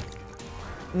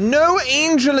 No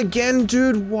angel again,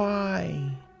 dude.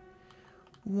 Why?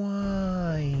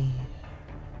 Why?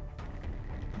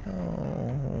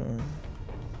 No.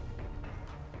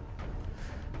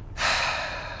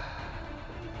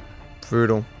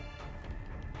 Brutal.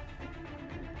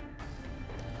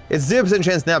 It's 0%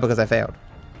 chance now because I failed.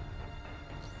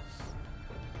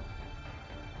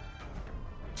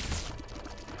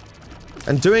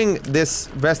 And doing this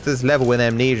rest of this level with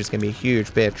amnesia is gonna be a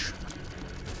huge bitch.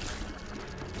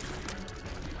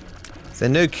 Is there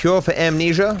no cure for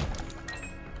amnesia?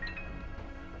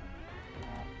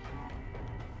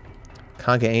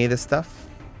 Can't get any of this stuff.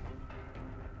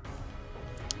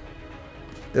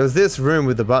 There was this room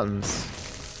with the buttons.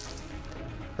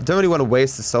 I don't really want to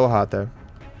waste the soul heart though.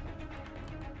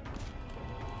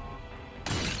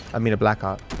 I mean a black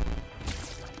heart.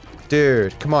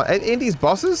 Dude, come on. Ain't these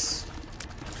bosses?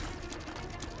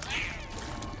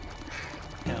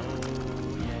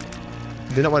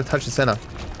 Do not want to touch the center.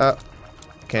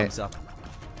 Okay.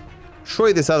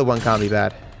 Surely this other one can't be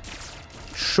bad.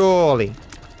 Surely.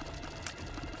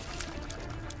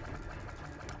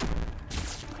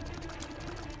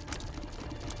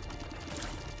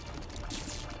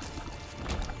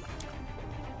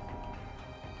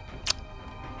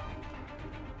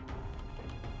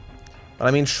 But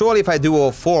I mean, surely if I do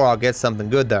all four, I'll get something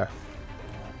good there.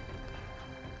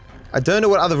 I don't know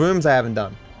what other rooms I haven't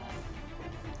done.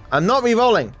 I'm not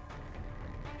re-rolling.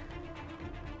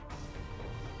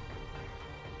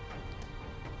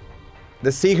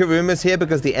 The secret room is here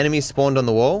because the enemy spawned on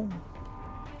the wall.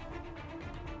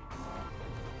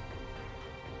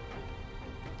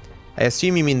 I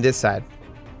assume you mean this side.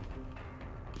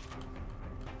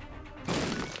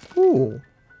 Ooh.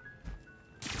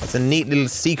 That's a neat little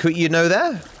secret you know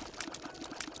there.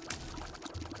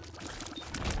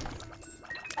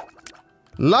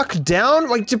 Luck down?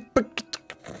 Like,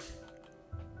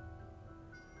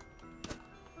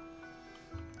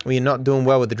 well, you're not doing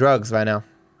well with the drugs right now.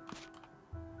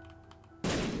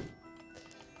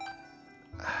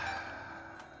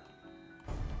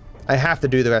 I have to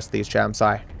do the rest of these, chat. I'm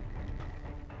sorry.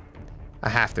 I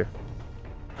have to.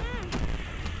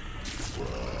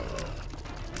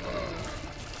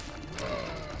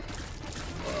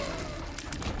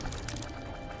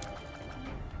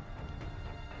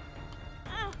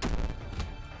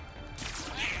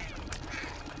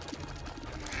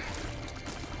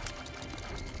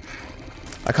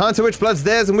 I can't tell which blood's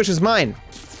theirs and which is mine.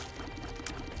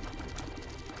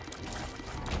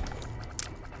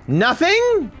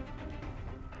 Nothing?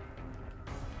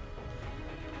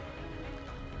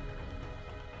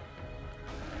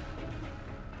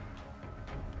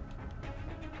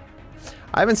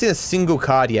 I haven't seen a single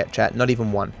card yet, chat. Not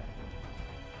even one.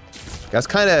 I was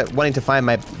kind of wanting to find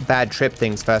my bad trip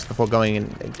things first before going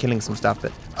and killing some stuff,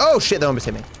 but... Oh, shit, they almost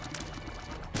hit me.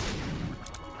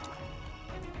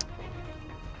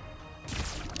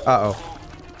 Uh-oh.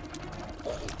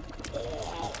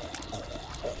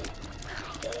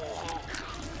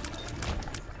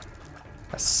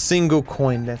 A single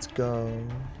coin, let's go.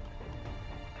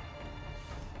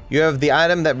 You have the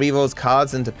item that rerolls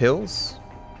cards into pills?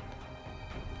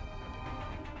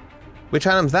 Which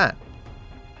item's that?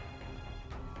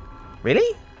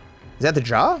 Really? Is that the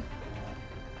jar?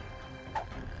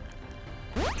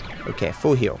 Okay,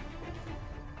 full heal.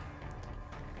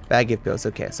 Bag of pills,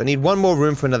 okay. So I need one more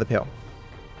room for another pill.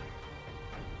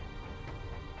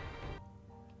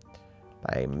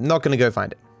 I'm not gonna go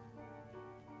find it.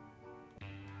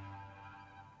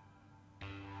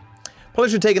 Probably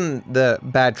should have taken the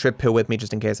bad trip pill with me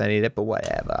just in case I need it, but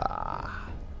whatever.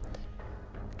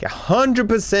 Okay,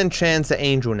 100% chance at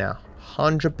Angel now.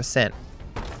 100%.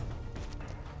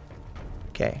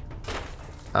 Okay.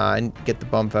 And get the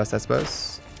bomb first, I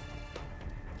suppose.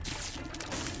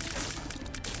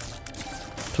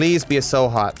 Please be a soul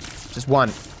heart. Just one.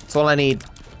 That's all I need.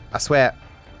 I swear.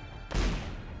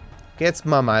 Okay, it's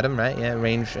mum item, right? Yeah,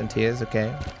 range and tears,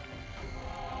 okay.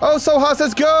 Oh, soul hearts,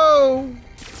 let's go!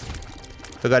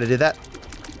 Forgot to do that.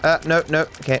 No, no,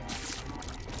 okay.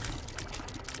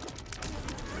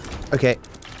 Okay.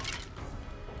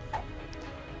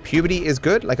 Puberty is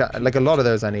good, like a lot of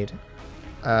those I need.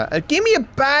 Give me a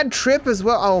bad trip as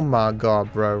well. Oh my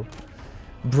god, bro.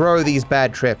 Bro, these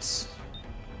bad trips.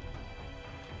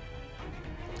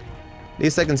 At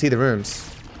least I can see the rooms.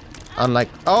 Unlike,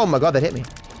 oh my god, that hit me.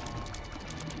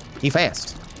 He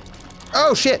fast.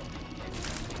 Oh shit.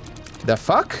 The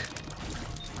fuck?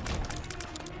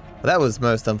 Well, that was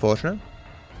most unfortunate.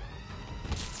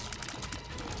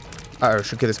 Uh-oh,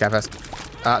 should kill this guy first.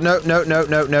 No, no, no,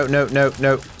 no, no, no, no,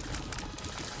 no.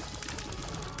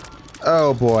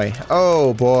 Oh boy.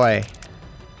 Oh boy.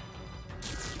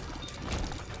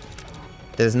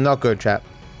 That is not good, chap.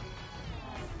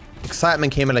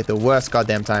 Excitement came in like the worst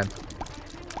goddamn time.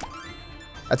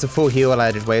 That's a full heal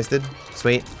I just wasted.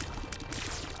 Sweet.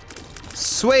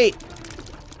 Sweet!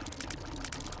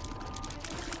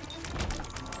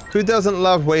 Who doesn't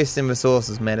love wasting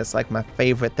resources, man? It's like my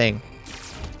favorite thing.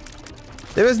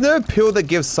 There is no pill that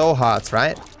gives soul hearts,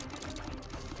 right?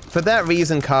 For that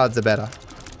reason, cards are better.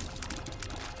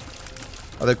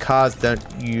 Although cards don't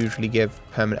usually give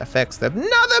permanent effects. Though.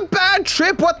 Another bad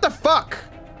trip! What the fuck?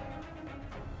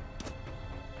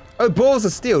 Oh, balls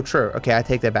of steel. True. Okay, I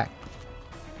take that back.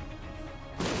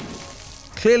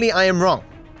 Clearly, I am wrong.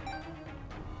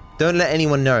 Don't let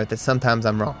anyone know that sometimes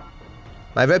I'm wrong.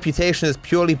 My reputation is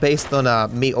purely based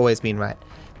on me always being right.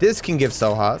 This can give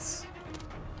soul hearts,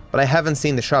 but I haven't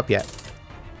seen the shop yet.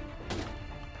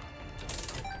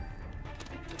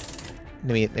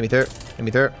 Let me through. Let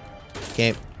me through.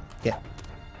 Game. Yeah.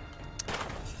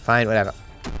 Fine, whatever.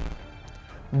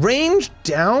 Range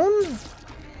down?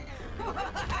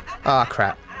 Ah,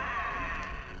 crap.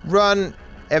 Run.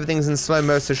 Everything's in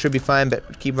slow-mo, so it should be fine,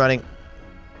 but keep running.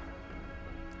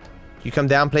 You come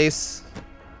down, please.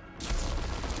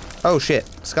 Oh, shit.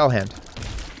 Skull hand.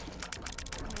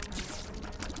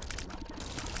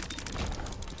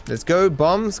 Let's go,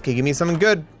 bombs. Okay, give me something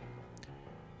good.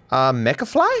 Mecha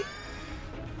fly?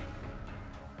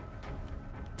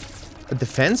 A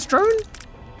defense drone?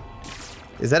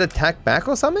 Is that attack back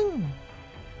or something?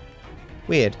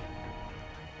 Weird.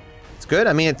 It's good.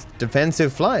 I mean, it's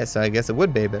defensive fly, so I guess it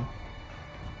would be, but...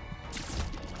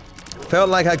 Felt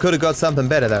like I could have got something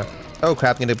better, though. Oh,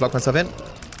 crap. I'm gonna block myself in.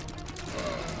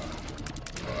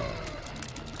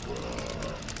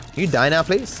 You die now,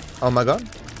 please? Oh, my God.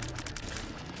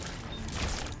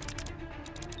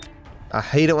 I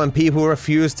hate it when people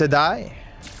refuse to die.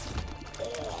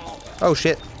 Oh,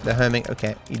 shit. They're homing.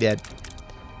 Okay, you dead.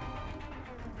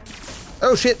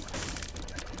 Oh, shit.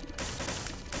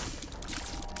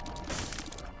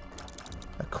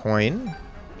 A coin.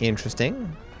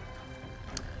 Interesting.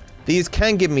 These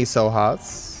can give me soul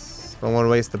hearts. If I want to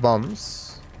waste the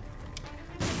bombs.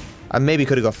 I maybe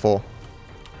could have got 4.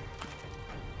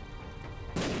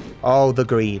 Oh, the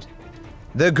greed.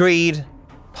 The greed.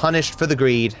 Punished for the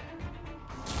greed.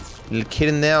 Little kid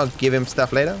in there, I'll give him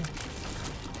stuff later.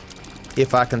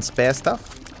 If I can spare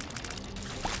stuff.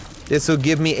 This will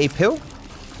give me a pill.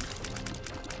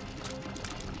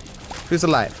 Who's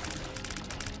alive?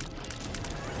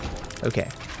 Okay.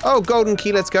 Oh, golden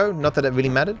key, let's go. Not that it really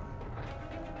mattered.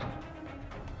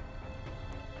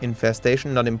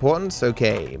 Infestation, not important.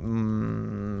 Okay.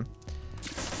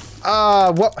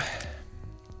 What?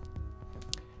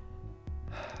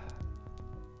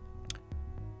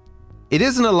 It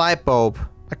isn't a light bulb.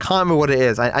 I can't remember what it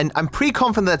is. I'm pretty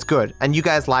confident that's good. And you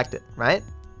guys liked it, right?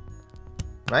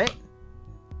 Right?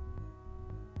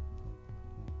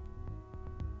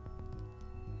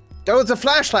 Oh, it's a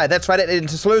flashlight. That's right. It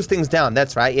slows things down.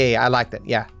 That's right. Yeah, yeah, I liked it.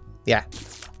 Yeah. Yeah.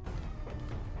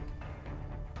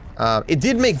 It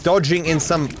did make dodging in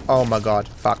some... Oh my god.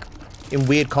 Fuck. In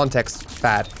weird contexts,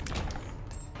 bad.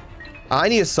 I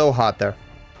need a soul heart, though.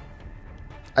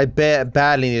 I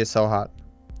badly need a soul heart.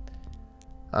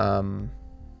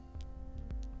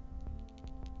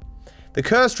 The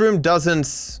cursed room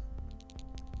doesn't...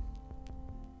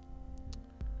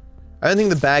 I don't think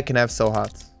the bag can have soul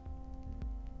hearts.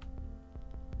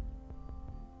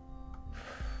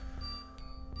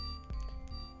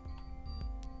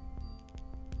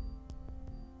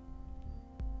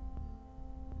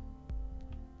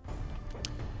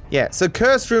 Yeah, so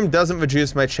cursed room doesn't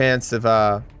reduce my chance of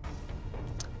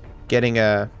getting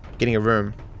a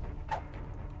room.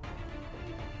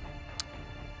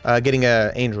 Getting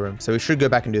a angel room, so we should go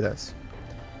back and do those.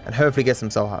 And hopefully get some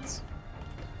soul hearts.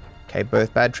 Okay,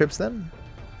 both bad trips then.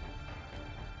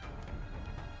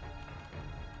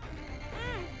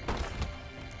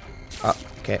 Oh,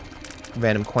 okay.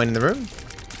 Random coin in the room.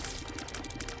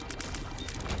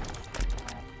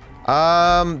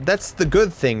 That's the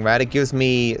good thing, right? It gives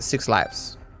me 6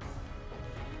 lives.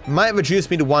 Might reduce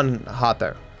me to 1 heart,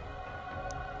 though.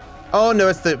 Oh, no,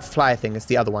 it's the fly thing. It's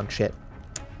the other one. Shit.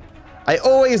 I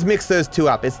always mix those 2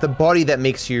 up. It's the body that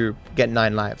makes you get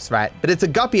 9 lives, right? But it's a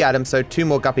guppy item, so 2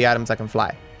 more guppy items I can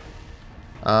fly.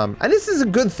 And this is a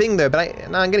good thing, though, but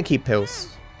I'm going to keep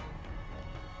pills.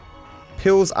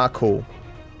 Pills are cool.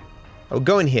 I'll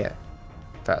go in here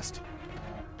first.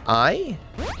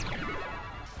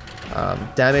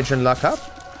 Damage and luck up.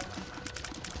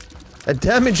 The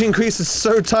damage increase is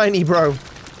so tiny, bro.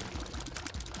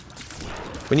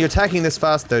 When you're attacking this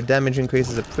fast, though, damage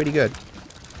increases are pretty good.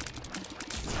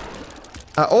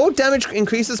 All damage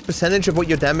increases percentage of what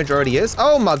your damage already is.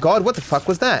 Oh my god, what the fuck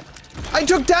was that? I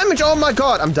took damage! Oh my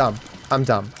god, I'm dumb. I'm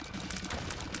dumb.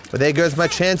 But there goes my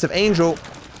chance of Angel.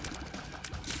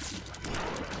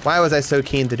 Why was I so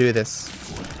keen to do this?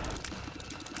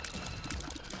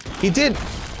 He did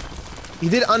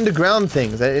underground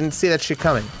things. I didn't see that shit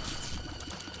coming.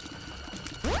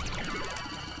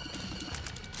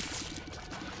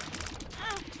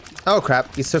 Oh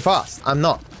crap, he's so fast. I'm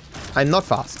not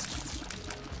fast.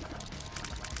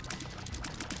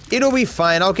 It'll be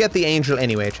fine. I'll get the angel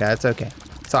anyway, Chad. It's okay.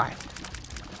 It's alright.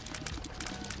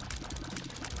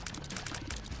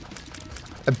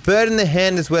 A bird in the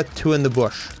hand is worth 2 in the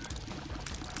bush.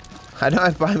 I don't know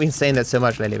if I've been saying that so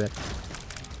much lately, but...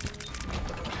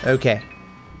 Okay.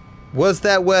 Was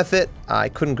that worth it? I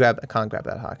can't grab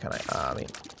that heart, can I? I mean...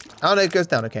 Oh no, it goes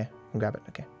down. Okay. I can grab it.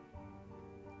 Okay.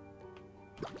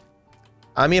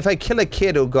 I mean, if I kill a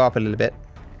kid, it'll go up a little bit.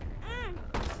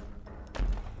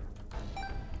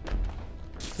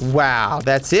 Wow,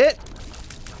 that's it?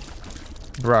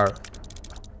 Bro.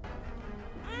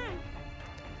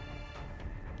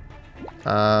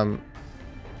 So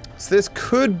this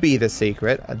could be the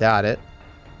secret. I doubt it.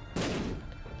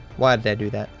 Why did I do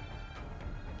that?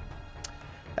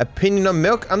 Opinion on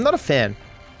milk? I'm not a fan.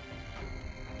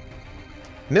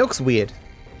 Milk's weird.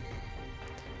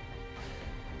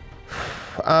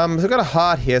 So I've got a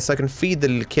heart here, so I can feed the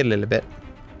little kid a little bit.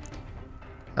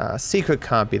 Secret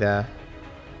can't be there.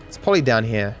 It's probably down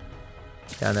here.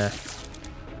 Down there.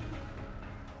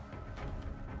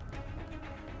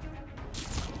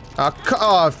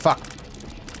 Oh, fuck.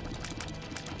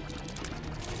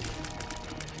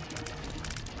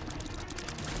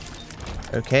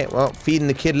 Okay, well, feeding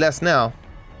the kid less now.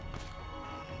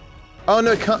 Oh,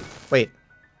 no, it can't. Wait.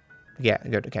 Yeah,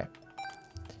 good, okay.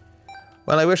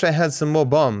 Well, I wish I had some more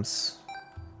bombs.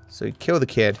 So you kill the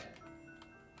kid.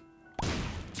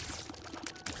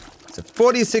 It's a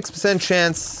 46%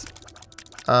 chance.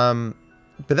 But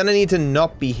then I need to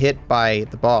not be hit by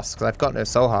the boss, because I've got no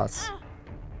soul hearts.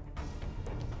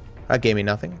 That gave me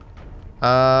nothing.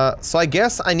 So I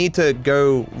guess I need to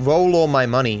go roll all my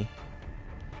money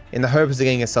in the hopes of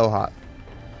getting a soul heart.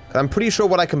 I'm pretty sure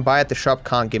what I can buy at the shop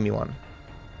can't give me one.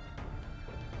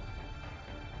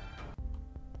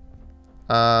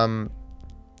 I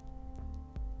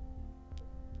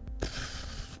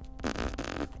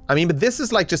mean, but this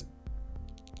is like just...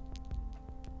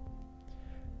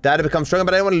 Data becomes stronger,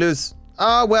 but I don't want to lose...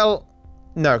 well...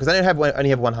 No, because I only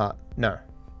have 1 heart. No.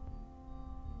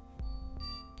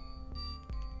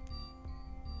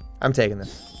 I'm taking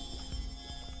this.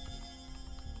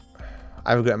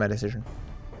 I regret my decision.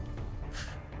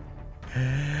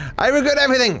 I regret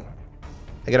everything!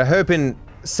 I gotta hope in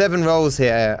 7 rolls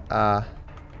here. I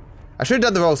should have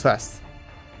done the rolls first.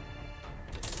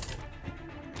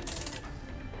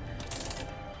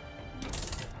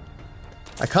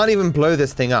 I can't even blow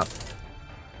this thing up.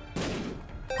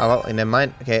 Oh well, never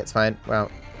mind. Okay, it's fine. Well,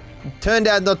 turned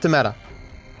out not to matter.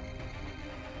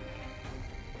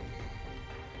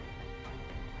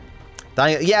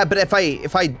 Dying, yeah, but if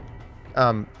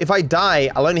I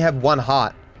die, I'll only have 1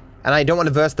 heart, and I don't want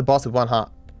to verse the boss with 1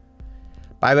 heart.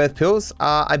 Buy both pills.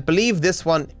 I believe this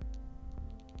one.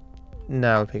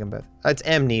 No, I'll pick them both. It's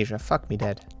amnesia. Fuck me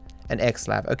dead. And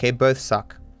X-Lab. Okay, both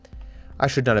suck. I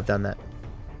should not have done that.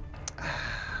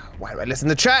 Why do I listen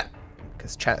to chat?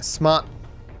 Because chat is smart.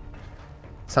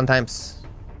 Sometimes.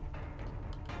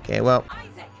 Okay, well.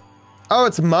 Oh,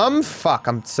 it's Mum? Fuck,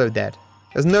 I'm so dead.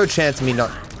 There's no chance of me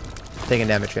not taking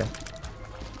damage here.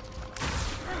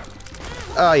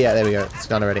 Oh, yeah, there we go. It's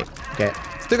gone already. Okay.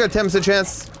 Still got a 10%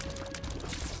 chance.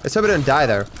 Let's hope I don't die,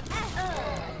 though.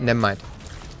 Never mind.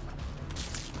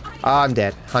 I'm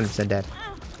dead. 100% dead.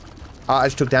 I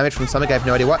just took damage from something. I have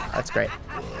no idea what. That's great.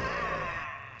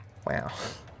 Wow.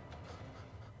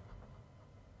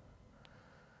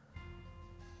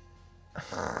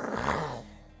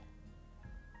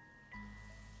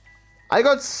 I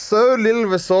got so little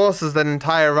resources that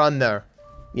entire run, though.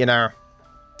 You know.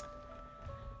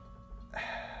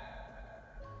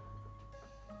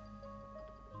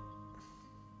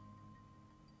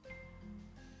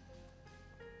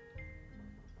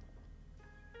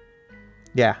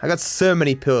 Yeah, I got so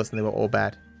many pills and they were all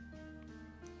bad.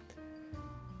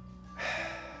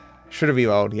 Should have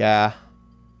re-rolled, yeah.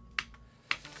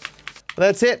 Well,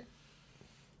 that's it.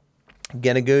 I'm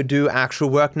gonna go do actual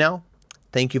work now.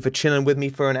 Thank you for chilling with me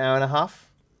for an hour and a half.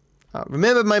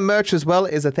 Remember, my merch as well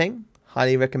is a thing.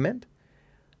 Highly recommend.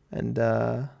 And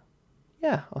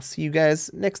yeah, I'll see you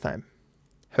guys next time.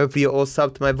 Hopefully you're all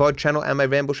subbed to my VOD channel and my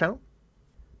Ramble channel.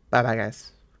 Bye bye,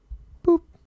 guys.